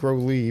 like he can grow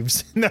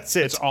leaves. And that's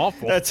it. It's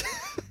awful.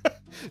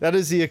 That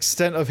is the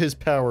extent of his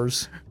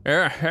powers.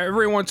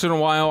 Every once in a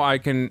while I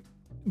can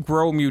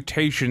grow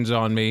mutations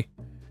on me.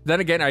 Then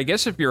again, I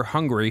guess if you're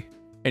hungry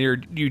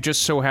and you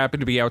just so happen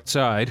to be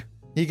outside,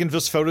 he can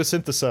just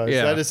photosynthesize.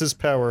 Yeah. That is his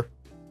power.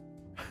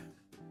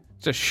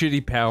 It's a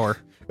shitty power.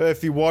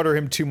 If you water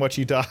him too much,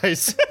 he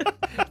dies.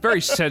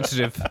 Very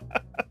sensitive.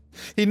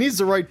 He needs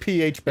the right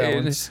pH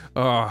balance.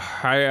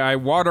 I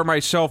water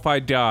myself, I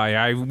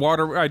die.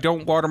 I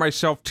don't water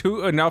myself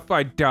enough,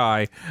 I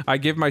die. I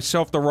give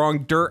myself the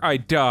wrong dirt, I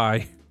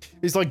die.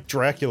 He's like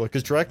Dracula,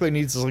 because Dracula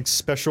needs like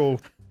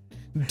special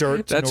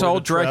dirt. That's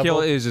all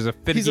Dracula is a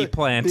finicky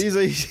plant.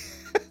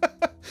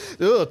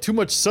 Too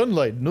much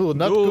sunlight. No,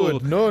 not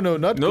good. No,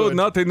 not good. No,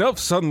 not enough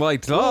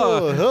sunlight.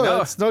 No,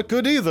 that's not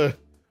good either.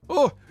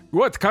 Oh,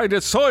 what kind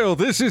of soil?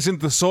 This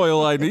isn't the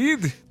soil I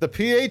need. The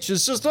pH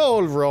is just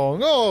all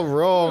wrong. All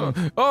wrong.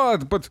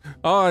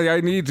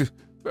 I need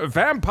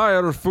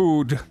vampire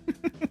food.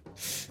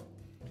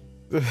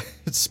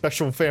 It's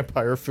special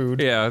vampire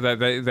food. Yeah,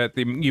 that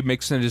you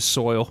mix in his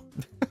soil.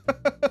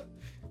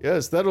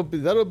 Yes, that'll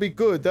be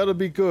good. That'll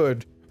be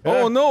good.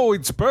 Oh no,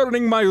 it's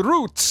burning my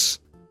roots.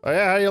 Oh,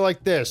 yeah, how you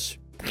like this?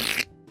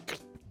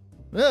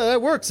 Yeah,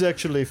 that works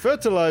actually.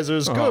 Fertilizer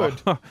is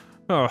good.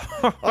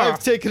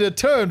 I've taken a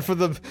turn for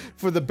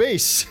the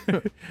base.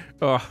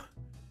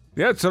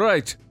 That's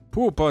right.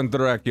 Poop on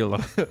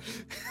Dracula.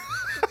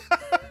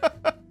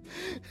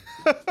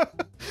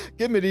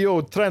 Give me the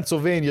old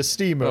Transylvania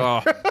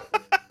steamer.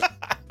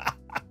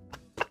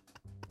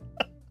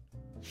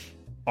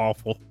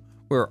 Awful.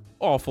 We're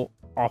awful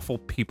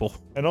people.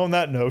 And on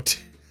that note,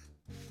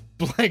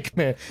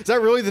 Blankman. Is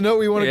that really the note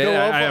we want to go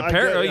off?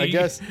 Apparently, I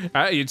guess.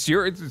 It's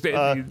the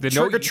trick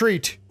note. or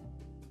treat.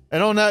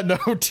 And on that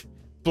note,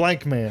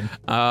 Blankman.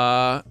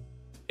 Yeah,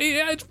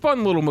 it's a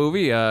fun little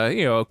movie.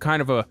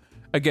 Kind of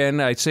again,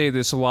 I say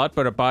this a lot,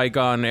 but a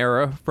bygone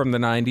era from the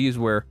 90s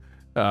where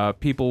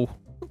people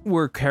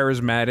were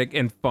charismatic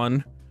and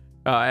fun,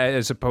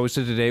 as opposed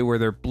to today where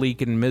they're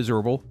bleak and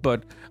miserable.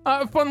 But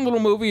a fun little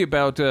movie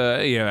about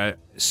a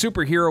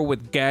superhero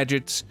with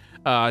gadgets,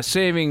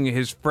 saving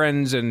his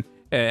friends and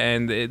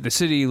the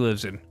city he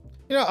lives in.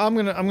 I'm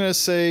gonna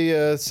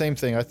say same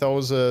thing. I thought it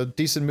was a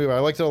decent movie. I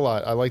liked it a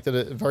lot. I liked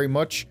it very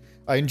much.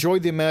 I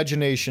enjoyed the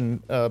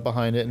imagination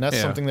behind it, and that's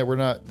something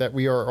that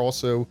we are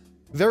also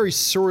very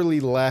sorely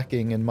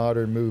lacking in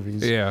modern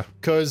movies. Yeah,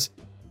 because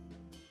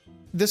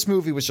this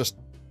movie was just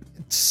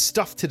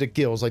stuffed to the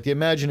gills. Like the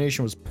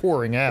imagination was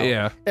pouring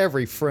out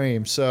every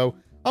frame. So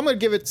I'm gonna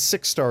give it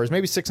 6 stars,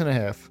 maybe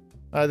 6.5.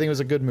 I think it was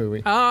a good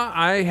movie.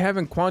 I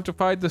haven't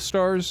quantified the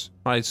stars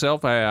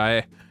myself.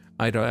 I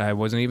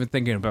wasn't even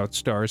thinking about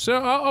stars, so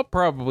I'll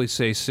probably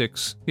say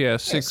 6. Yeah,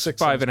 6,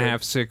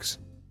 5.5, 6.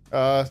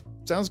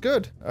 Sounds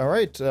good. All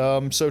right.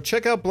 So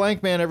check out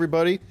Blankman,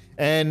 everybody.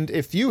 And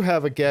if you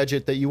have a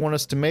gadget that you want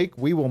us to make,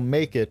 we will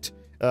make it.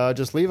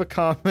 Just leave a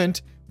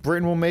comment.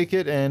 Britain will make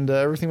it, and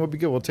everything will be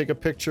good. We'll take a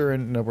picture,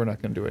 and no, we're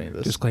not going to do any of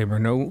this. Disclaimer: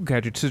 no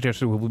gadget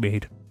suggested will be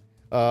made.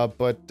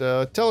 But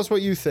tell us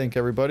what you think,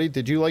 everybody.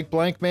 Did you like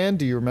Blankman?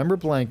 Do you remember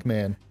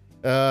Blankman?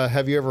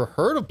 Have you ever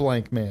heard of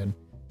Blankman?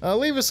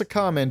 Leave us a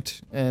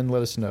comment and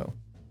let us know.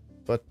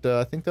 But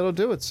I think that'll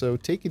do it. So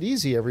take it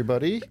easy,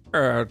 everybody.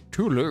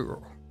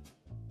 Tulu.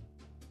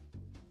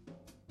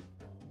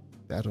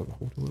 That'll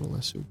hold a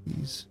little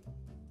SOBs.